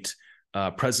equate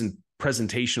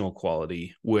presentational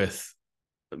quality with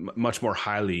much more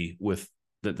highly with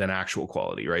than actual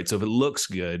quality, right? So if it looks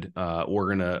good, we're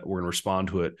gonna respond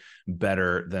to it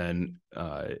better than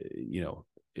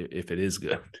if it is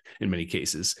good in many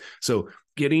cases. So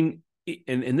getting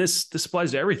and this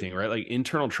applies to everything, right? Like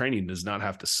internal training does not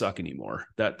have to suck anymore.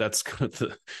 That's kind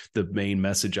of the main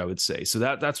message I would say. So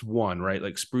that's one, right?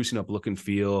 Like sprucing up look and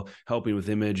feel, helping with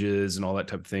images and all that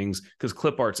type of things, because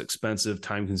clip art's expensive,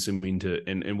 time consuming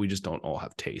and we just don't all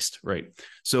have taste, right?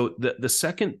 So the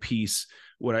second piece,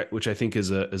 which I think is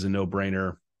a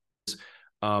no-brainer, is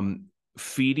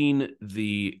feeding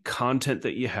the content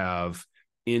that you have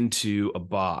into a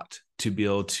bot to be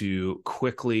able to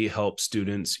quickly help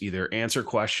students either answer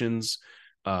questions,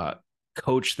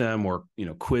 coach them, or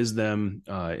quiz them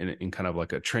in kind of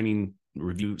like a training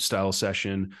review style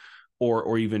session,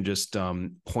 or even just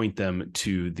point them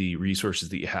to the resources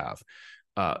that you have.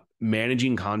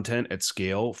 Managing content at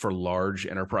scale for large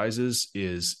enterprises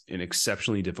is an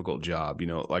exceptionally difficult job.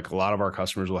 Like a lot of our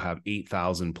customers will have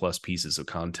 8,000 plus pieces of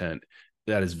content.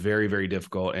 That is very, very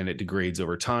difficult, and it degrades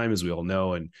over time, as we all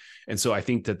know. And so I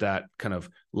think that kind of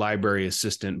library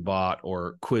assistant bot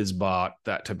or quiz bot,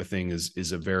 that type of thing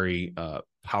is a very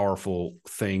powerful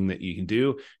thing that you can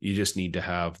do. You just need to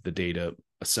have the data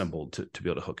assembled to be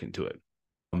able to hook into it.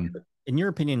 In your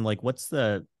opinion, what's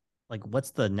the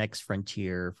next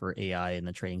frontier for AI in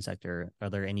the training sector? Are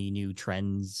there any new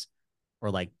trends or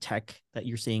like tech that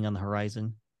you're seeing on the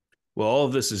horizon? Well, all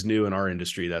of this is new in our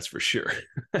industry, that's for sure.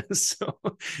 So,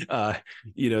 but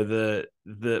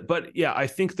yeah, I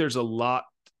think there's a lot.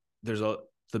 The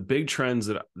big trends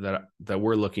that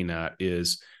we're looking at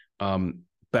is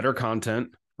better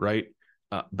content, right?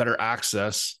 Better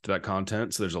access to that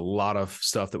content. So there's a lot of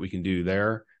stuff that we can do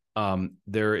there.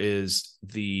 There is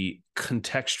the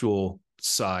contextual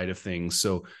side of things.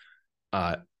 So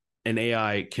an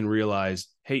AI can realize,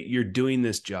 hey, you're doing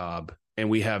this job, and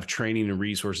we have training and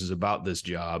resources about this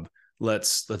job.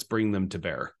 let's bring them to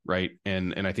bear, right?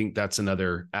 And I think that's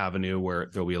another avenue where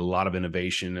there'll be a lot of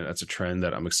innovation, and that's a trend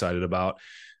that I'm excited about.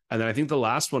 And then I think the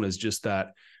last one is just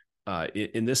that,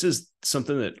 and this is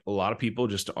something that a lot of people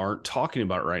just aren't talking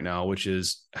about right now, which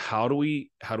is how do we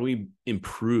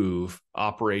improve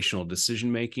operational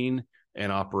decision making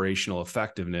and operational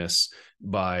effectiveness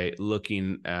by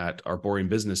looking at our boring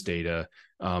business data.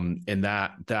 And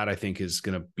that I think is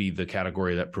going to be the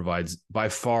category that provides by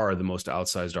far the most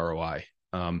outsized ROI.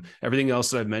 Everything else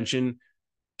that I've mentioned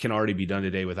can already be done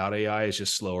today without AI. It's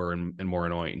just slower and more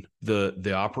annoying.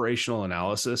 The operational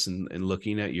analysis and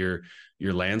looking at your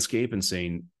landscape and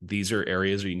saying, these are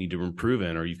areas where you need to improve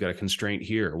in, or you've got a constraint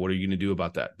here. What are you going to do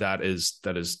about that? That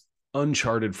is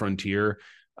uncharted frontier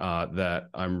that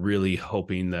I'm really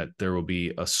hoping that there will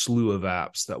be a slew of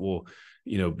apps that will,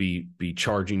 be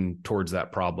charging towards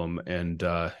that problem, and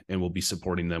we'll be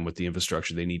supporting them with the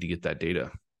infrastructure they need to get that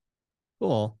data.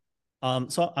 Cool.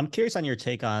 So I'm curious on your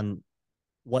take on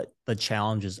what the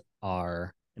challenges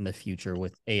are in the future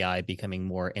with AI becoming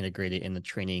more integrated in the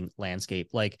training landscape.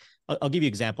 Like, I'll give you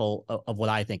an example of what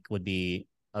I think would be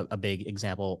a big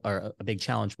example or a big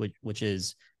challenge, which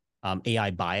is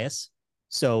AI bias.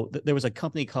 So there was a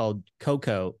company called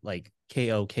Coco, like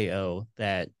KOKO,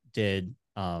 that did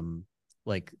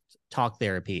like talk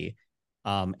therapy,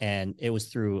 and it was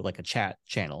through like a chat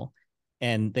channel,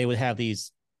 and they would have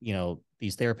these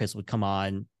therapists would come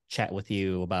on, chat with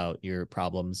you about your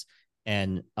problems.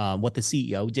 And what the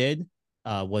CEO did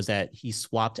was that he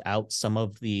swapped out some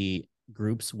of the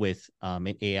groups with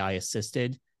an AI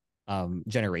assisted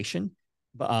generation.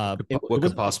 But what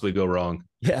could possibly go wrong?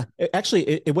 Yeah,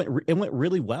 it went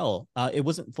really well. It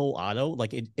wasn't full auto,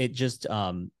 like it just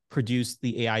produced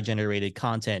the AI generated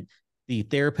content. The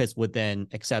therapist would then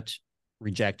accept,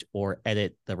 reject, or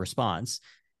edit the response.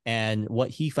 And what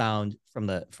he found from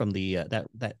that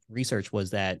research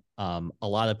was that a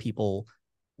lot of people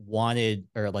wanted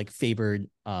or like favored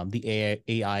the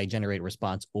AI generated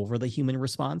response over the human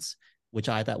response, which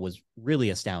I thought was really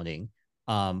astounding.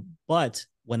 But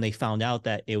when they found out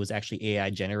that it was actually AI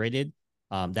generated,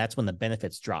 that's when the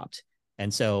benefits dropped.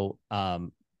 And so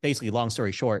basically, long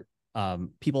story short,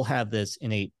 people have this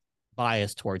innate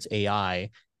bias towards AI,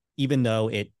 even though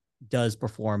it does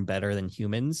perform better than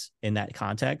humans in that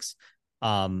context.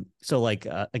 So like,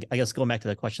 I guess going back to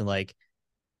the question, like,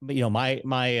 my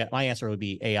answer would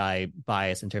be AI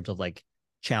bias in terms of like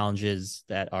challenges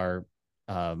that are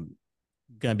going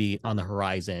to be on the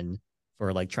horizon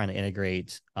for like trying to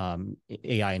integrate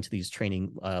AI into these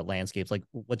training landscapes. Like,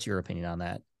 what's your opinion on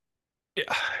that?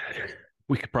 Yeah,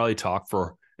 we could probably talk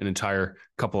for an entire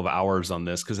couple of hours on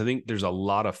this, because I think there's a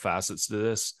lot of facets to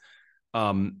this.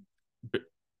 But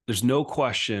there's no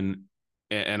question,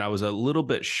 and I was a little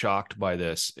bit shocked by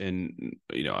this. And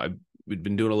we'd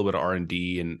been doing a little bit of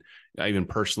R&D, and I even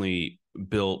personally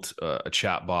built a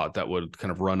chat bot that would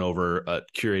kind of run over a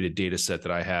curated data set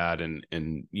that I had, and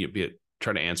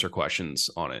try to answer questions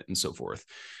on it and so forth.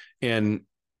 And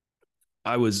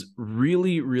I was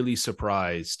really, really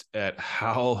surprised at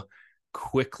how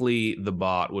quickly the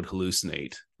bot would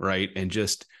hallucinate, right? And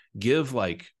just give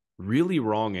like really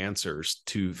wrong answers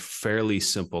to fairly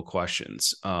simple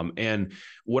questions. And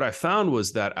what I found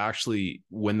was that actually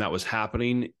when that was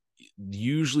happening,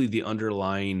 usually the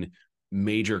underlying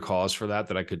major cause for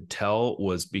that I could tell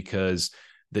was because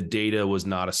the data was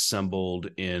not assembled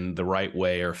in the right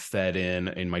way or fed in,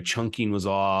 and my chunking was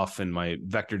off, and my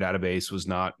vector database was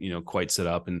not, quite set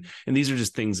up. And these are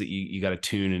just things that you got to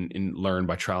tune and learn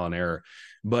by trial and error.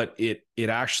 But it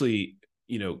actually,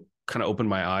 kind of opened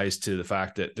my eyes to the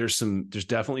fact that there's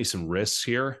definitely some risks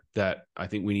here that I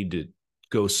think we need to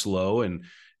go slow. And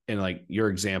like your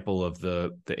example of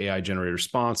the AI generated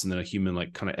response, and then a human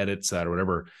like kind of edits that or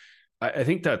whatever. I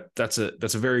think that's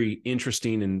a very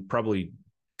interesting and probably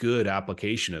good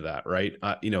application of that, right?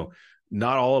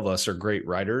 Not all of us are great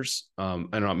writers.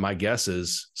 And my guess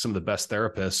is some of the best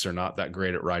therapists are not that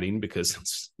great at writing because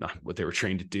it's not what they were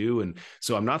trained to do. And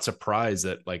so I'm not surprised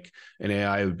that like an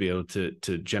AI would be able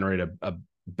to generate a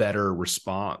better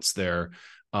response there.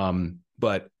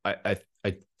 But I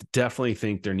definitely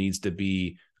think there needs to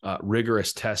be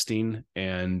rigorous testing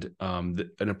and an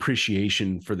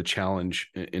appreciation for the challenge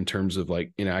in terms of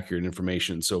like inaccurate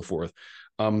information and so forth.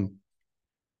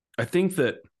 I think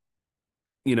that,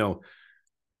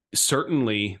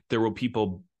 certainly there will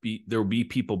be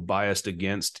people biased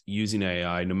against using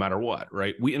AI no matter what,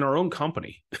 right? We, in our own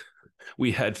company,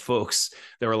 we had folks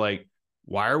that were like,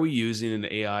 why are we using an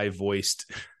AI voiced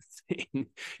thing?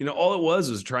 All it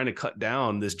was trying to cut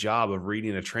down this job of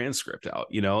reading a transcript out,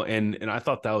 and I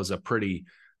thought that was a pretty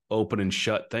open and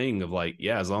shut thing of like,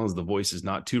 yeah, as long as the voice is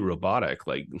not too robotic,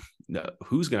 like no,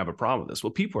 who's gonna have a problem with this?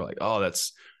 Well, people are like, oh,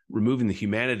 that's removing the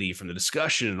humanity from the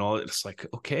discussion and all. It's like,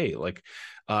 okay, like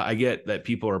I get that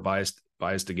people are biased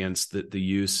against the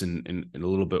use and a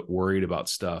little bit worried about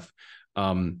stuff.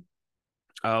 I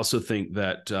also think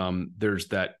that there's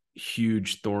that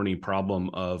huge thorny problem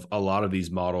of a lot of these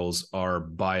models are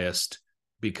biased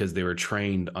because they were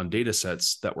trained on data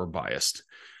sets that were biased.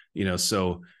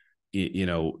 So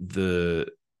the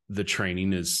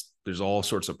training is, there's all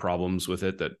sorts of problems with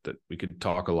it that we could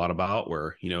talk a lot about,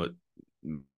 where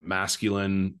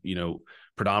masculine,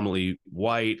 predominantly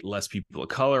white, less people of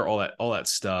color, all that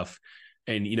stuff.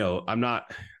 And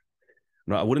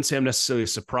I wouldn't say I'm necessarily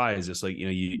surprised. It's like,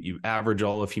 you average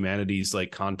all of humanity's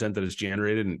like content that is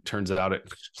generated, and it turns out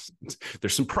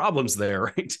there's some problems there,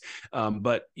 right?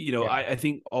 But Yeah. I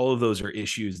think all of those are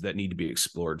issues that need to be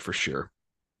explored for sure.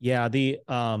 Yeah, the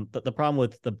problem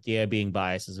with the data being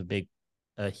biased is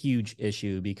a huge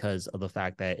issue because of the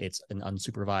fact that it's an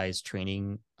unsupervised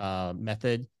training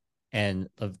method, and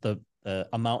the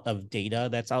amount of data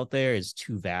that's out there is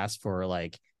too vast for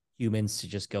like humans to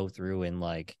just go through and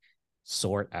like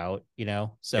sort out.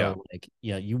 So Yeah. like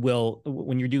you will,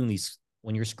 when you're doing these,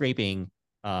 when you're scraping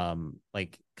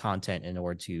like content in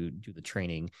order to do the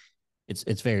training,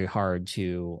 it's very hard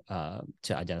to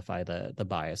identify the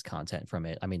biased content from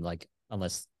it. I mean, like,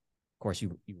 unless of course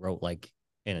you wrote like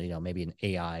maybe an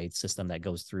AI system that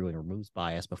goes through and removes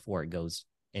bias before it goes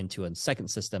into a second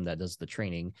system that does the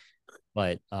training.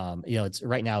 But it's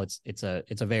right now it's a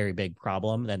very big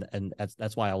problem, and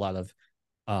that's why a lot of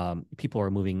people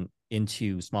are moving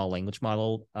into small language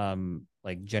model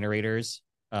like generators,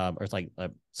 or it's like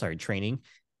sorry, training.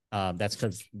 That's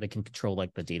because they can control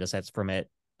like the data sets from it.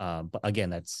 But again,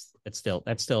 that's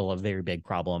still a very big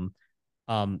problem.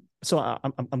 So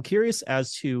I'm curious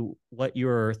as to what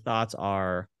your thoughts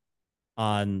are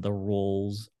on the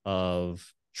roles of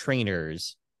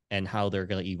trainers and how they're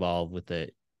going to evolve with the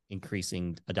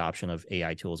increasing adoption of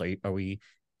AI tools. Are we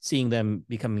seeing them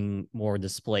becoming more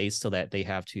displaced so that they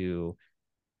have to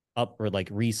up or like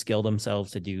reskill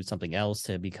themselves to do something else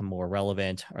to become more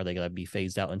relevant? Are they going to be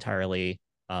phased out entirely?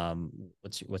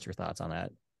 What's your thoughts on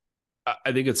that?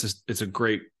 I think it's a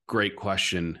great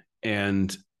question.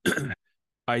 And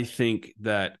I think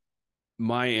that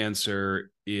my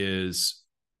answer is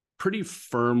pretty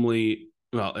firmly,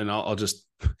 well, and I'll just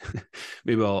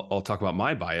maybe I'll talk about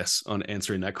my bias on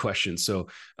answering that question. So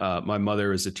my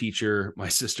mother is a teacher, my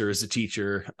sister is a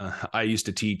teacher. I used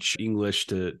to teach English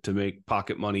to make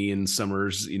pocket money in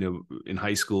summers, in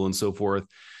high school and so forth.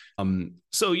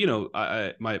 So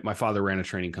my father ran a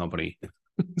training company.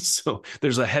 So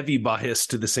there's a heavy bias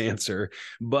to this answer,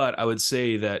 but I would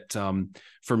say that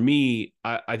for me,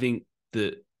 I think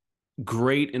that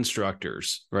great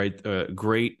instructors, right,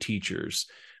 great teachers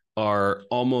are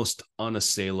almost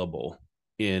unassailable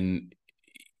in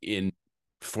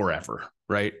forever,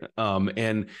 right?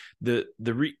 And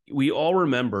we all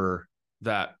remember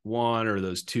that one or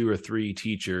those two or three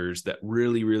teachers that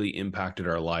really impacted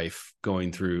our life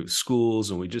going through schools,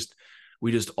 and we just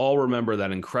all remember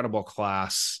that incredible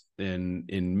class, and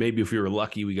maybe if we were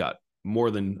lucky, we got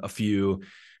more than a few.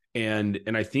 And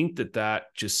I think that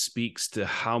just speaks to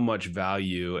how much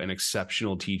value an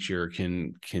exceptional teacher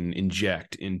can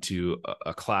inject into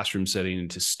a classroom setting,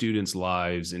 into students'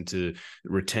 lives, into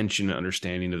retention and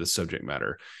understanding of the subject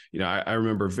matter. I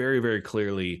remember very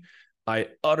clearly, I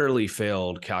utterly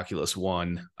failed Calculus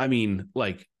 1. I mean,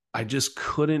 like, I just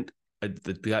couldn't.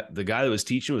 The guy that was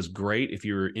teaching was great if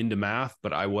you were into math,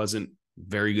 but I wasn't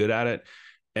very good at it.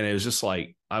 And it was just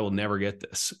like, I will never get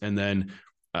this. And then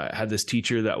I had this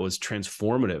teacher that was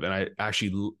transformative, and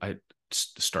I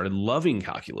started loving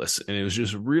calculus, and it was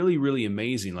just really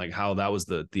amazing, like how that was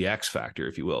the X factor,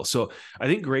 if you will. So I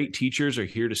think great teachers are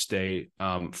here to stay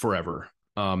forever.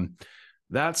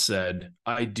 That said,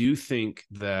 I do think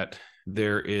that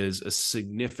there is a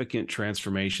significant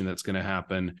transformation that's going to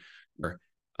happen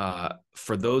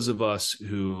for those of us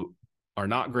who are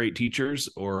not great teachers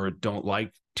or don't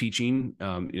like teaching,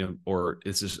 or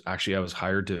it's just actually, I was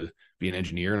hired to be an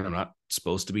engineer and I'm not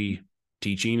supposed to be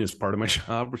teaching as part of my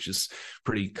job, which is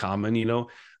pretty common.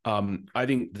 I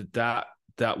think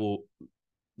that will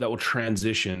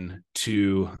transition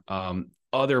to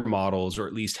other models, or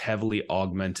at least heavily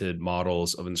augmented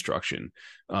models of instruction.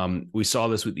 We saw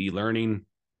this with e-learning.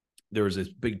 There was this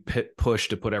big push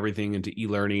to put everything into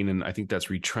e-learning, and I think that's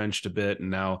retrenched a bit.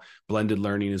 And now blended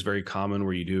learning is very common,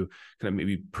 where you do kind of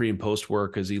maybe pre and post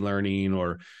work as e-learning,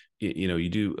 or you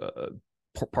do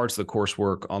parts of the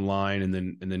coursework online, and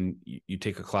then you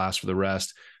take a class for the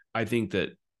rest. I think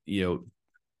that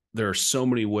there are so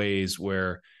many ways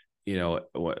where,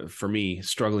 for me,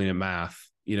 struggling in math,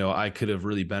 I could have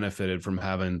really benefited from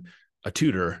having a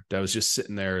tutor that was just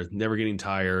sitting there, never getting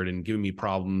tired and giving me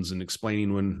problems and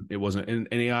explaining when it wasn't. And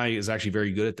AI is actually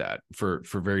very good at that for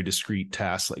very discrete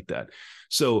tasks like that.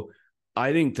 So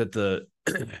I think that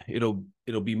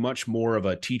it'll be much more of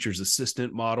a teacher's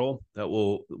assistant model that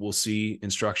we'll see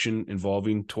instruction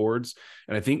evolving towards.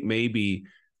 And I think maybe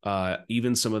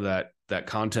even some of that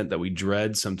content that we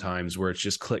dread sometimes, where it's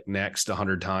just click next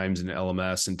 100 times in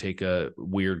LMS and take a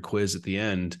weird quiz at the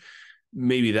end,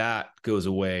 maybe that goes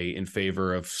away in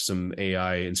favor of some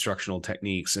AI instructional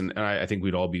techniques. And I think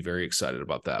we'd all be very excited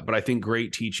about that. But I think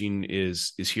great teaching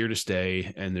is here to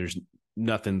stay, and there's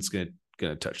nothing's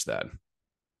gonna touch that.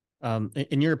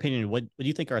 In your opinion, what do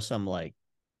you think are some like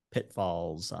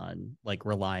pitfalls on like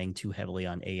relying too heavily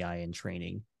on AI in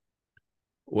training?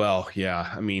 Well,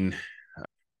 yeah, I mean,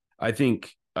 I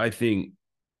think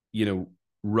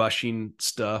rushing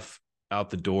stuff out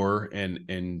the door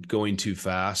and going too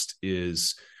fast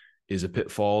is a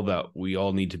pitfall that we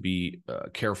all need to be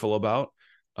careful about.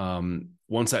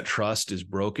 Once that trust is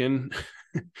broken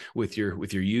with your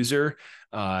user,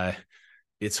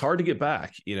 it's hard to get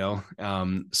back,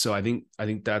 so I think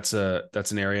that's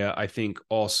an area. I think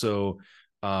also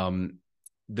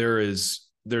there's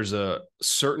a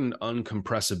certain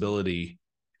uncompressibility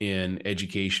in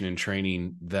education and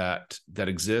training that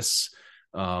exists,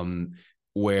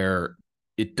 where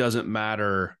it doesn't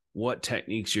matter what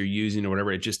techniques you're using or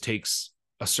whatever, it just takes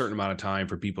a certain amount of time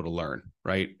for people to learn,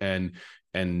 right? And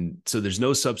so there's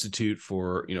no substitute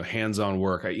for hands-on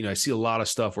work. I see a lot of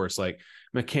stuff where it's like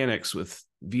mechanics with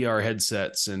VR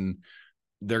headsets and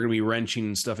they're going to be wrenching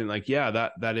and stuff, and like, yeah,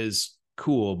 that is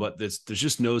cool, but there's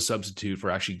just no substitute for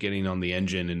actually getting on the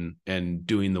engine and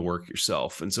doing the work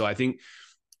yourself. And so I think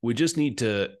we just need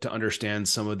to understand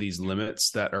some of these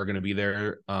limits that are going to be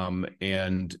there.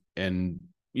 And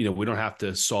we don't have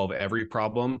to solve every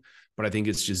problem, but I think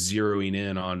it's just zeroing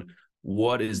in on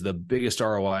what is the biggest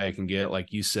ROI I can get.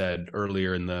 Like you said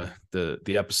earlier in the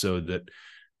episode, that,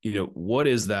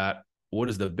 what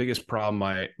is the biggest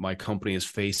problem my company is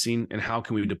facing, and how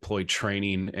can we deploy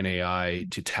training and AI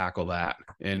to tackle that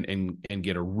and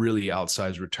get a really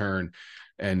outsized return.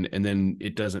 And then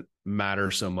it doesn't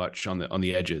matter so much on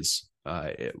the edges,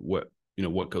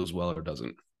 what goes well or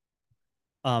doesn't.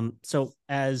 So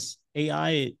as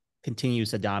AI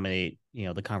continues to dominate,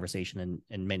 the conversation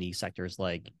in many sectors,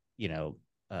 like,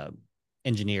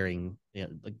 engineering,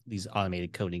 like these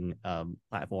automated coding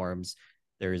platforms,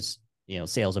 there's,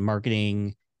 sales and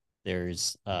marketing,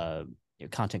 there's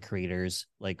content creators.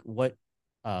 Like, what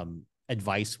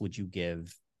advice would you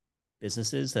give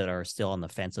businesses that are still on the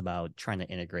fence about trying to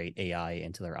integrate AI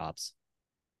into their ops?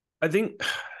 I think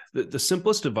the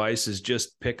simplest advice is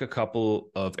just pick a couple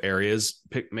of areas,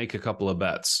 make a couple of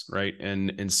bets, right?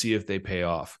 And see if they pay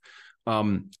off.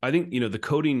 I think, the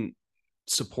coding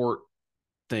support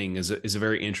thing is a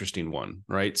very interesting one,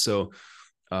 right? So,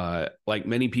 like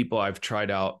many people, I've tried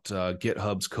out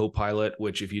GitHub's Copilot,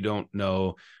 which, if you don't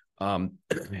know,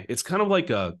 it's kind of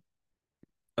like a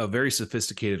very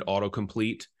sophisticated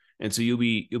autocomplete. And so you'll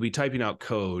be typing out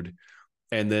code,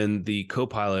 and then the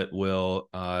Copilot will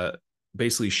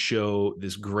basically show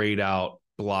this grayed out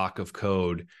block of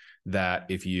code that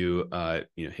if you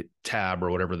hit tab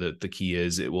or whatever the key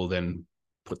is, it will then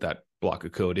put that block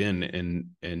of code in,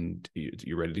 and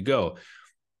you're ready to go.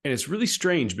 And it's really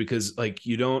strange because, like,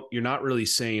 you're not really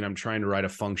saying, I'm trying to write a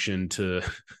function to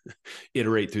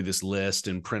iterate through this list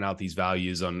and print out these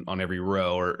values on every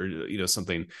row or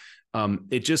something.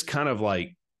 It just kind of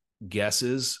like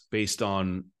guesses based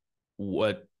on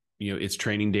what its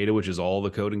training data, which is all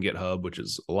the code in GitHub, which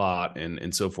is a lot,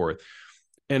 and so forth.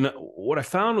 And what I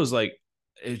found was, like,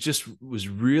 it just was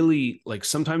really, like,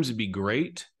 sometimes it'd be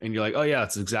great and you're like, oh yeah,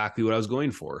 that's exactly what I was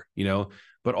going for,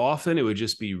 but often it would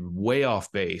just be way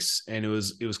off base. And it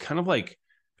was kind of like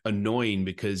annoying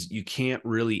because you can't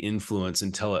really influence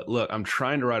and tell it, look, I'm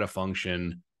trying to write a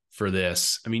function for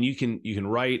this. I mean, you can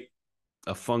write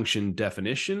a function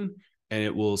definition and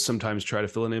it will sometimes try to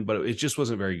fill it in, but it just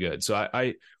wasn't very good. So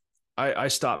I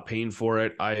stopped paying for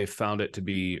it. I found it to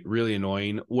be really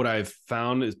annoying. What I've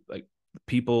found is, like,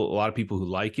 a lot of people who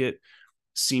like it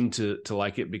seem to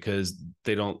like it because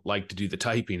they don't like to do the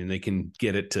typing and they can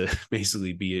get it to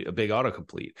basically be a big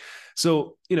autocomplete.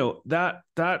 So,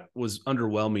 that was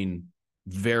underwhelming,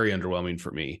 very underwhelming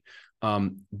for me.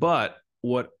 But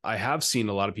what I have seen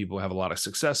a lot of people have a lot of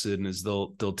success in is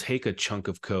they'll take a chunk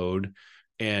of code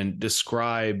and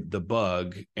describe the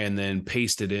bug and then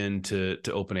paste it into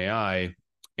OpenAI.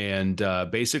 And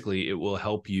basically it will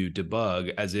help you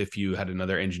debug as if you had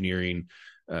another engineering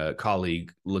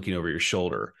colleague looking over your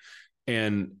shoulder,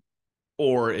 and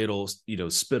or it'll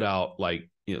spit out like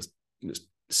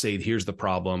say here's the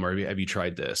problem, or have you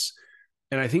tried this.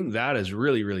 And I think that is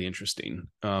really, really interesting.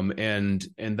 And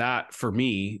that for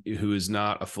me, who is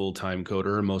not a full-time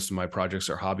coder, most of my projects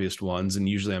are hobbyist ones, and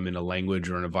usually I'm in a language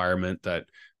or an environment that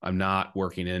I'm not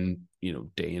working in,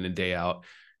 day in and day out.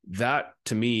 That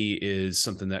to me is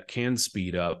something that can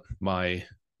speed up my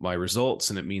results,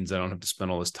 and it means I don't have to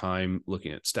spend all this time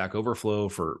looking at Stack Overflow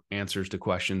for answers to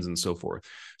questions and so forth.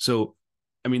 So,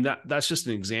 I mean, that's just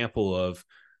an example of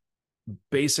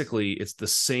basically it's the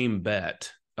same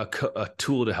bet, a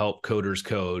tool to help coders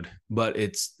code, but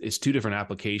it's two different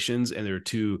applications, and there are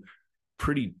two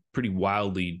pretty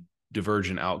wildly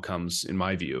divergent outcomes in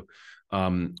my view.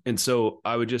 And so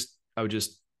I would just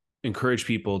encourage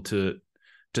people to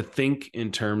think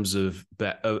in terms of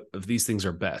these things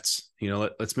are bets.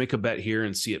 Let's make a bet here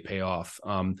and see it pay off.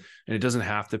 And it doesn't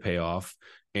have to pay off.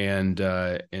 And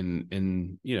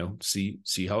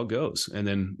see how it goes. And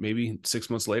then maybe 6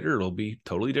 months later, it'll be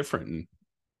totally different. And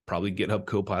probably GitHub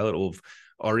Copilot will have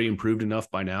already improved enough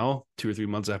by now, 2 or 3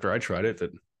 months after I tried it,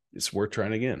 that it's worth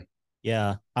trying again.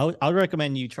 Yeah, I would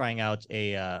recommend you trying out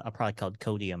a product called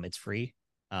Codium. It's free.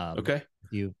 Okay.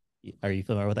 Are you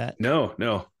familiar with that? No.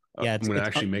 Yeah, I'm going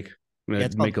to make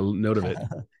a note of it.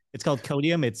 It's called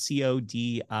Codium. It's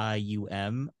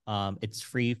Codium. It's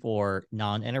free for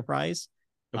non-enterprise.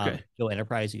 Okay. Go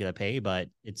enterprise, you gotta pay, but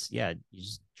you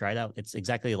just try it out. It's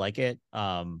exactly like it.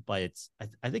 But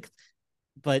I think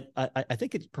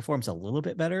it performs a little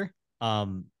bit better.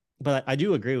 But I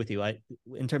do agree with you.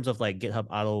 In terms of like GitHub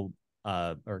Auto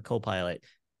or Copilot,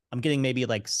 I'm getting maybe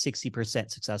like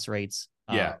 60% success rates.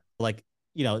 Yeah.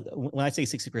 When I say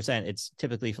 60%, it's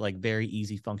typically for like very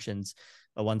easy functions.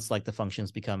 But once like the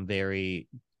functions become very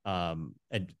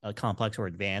complex or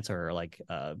advanced, or like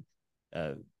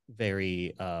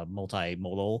very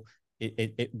multimodal,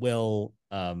 it will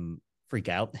freak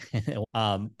out.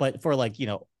 But for like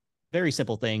very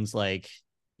simple things like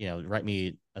write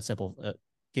me a simple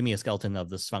give me a skeleton of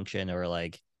this function, or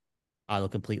like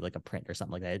autocomplete like a print or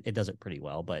something like that, it does it pretty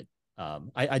well. But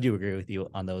I do agree with you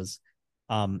on those.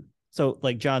 So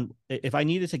like, John, if I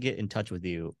needed to get in touch with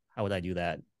you, how would I do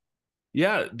that?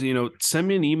 Yeah, send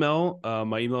me an email.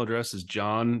 My email address is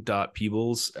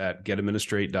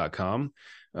john.peebles@getadministrate.com.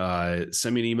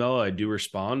 Send me an email. I do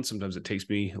respond. Sometimes it takes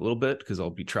me a little bit because I'll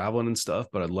be traveling and stuff,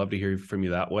 but I'd love to hear from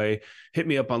you that way. Hit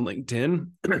me up on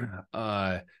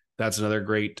LinkedIn. That's another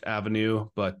great avenue,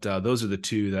 but those are the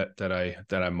two that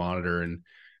I monitor. And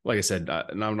like I said,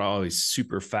 I'm not always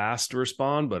super fast to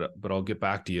respond, but I'll get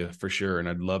back to you for sure. And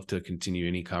I'd love to continue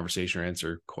any conversation or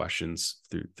answer questions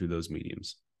through those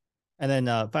mediums. And then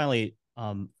finally,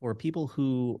 for people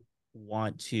who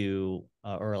want to,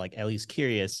 or like at least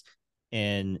curious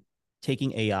in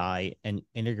taking AI and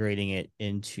integrating it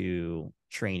into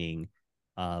training,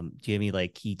 do you have any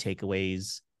like key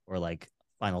takeaways or like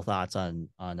final thoughts on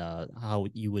how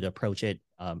you would approach it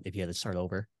if you had to start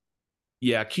over?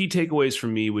 Yeah, key takeaways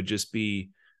from me would just be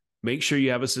make sure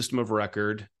you have a system of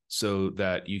record so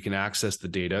that you can access the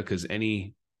data, because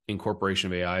any incorporation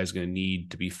of AI is going to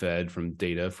need to be fed from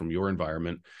data from your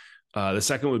environment. The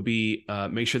second would be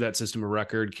make sure that system of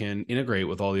record can integrate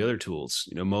with all the other tools.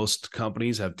 Most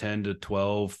companies have 10 to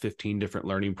 12, 15 different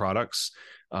learning products.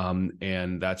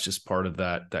 And that's just part of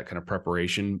that kind of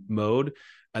preparation mode.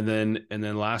 And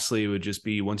then lastly, it would just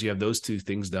be once you have those two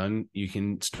things done, you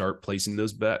can start placing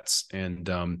those bets. And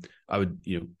I would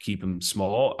keep them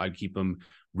small. I'd keep them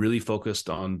really focused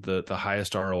on the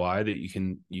highest ROI that you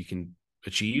can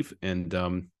achieve, and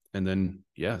then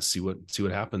see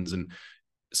what happens, and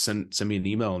send me an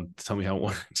email and tell me how it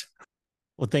went.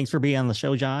 Well, thanks for being on the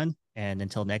show, John. And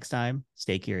until next time,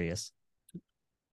 stay curious.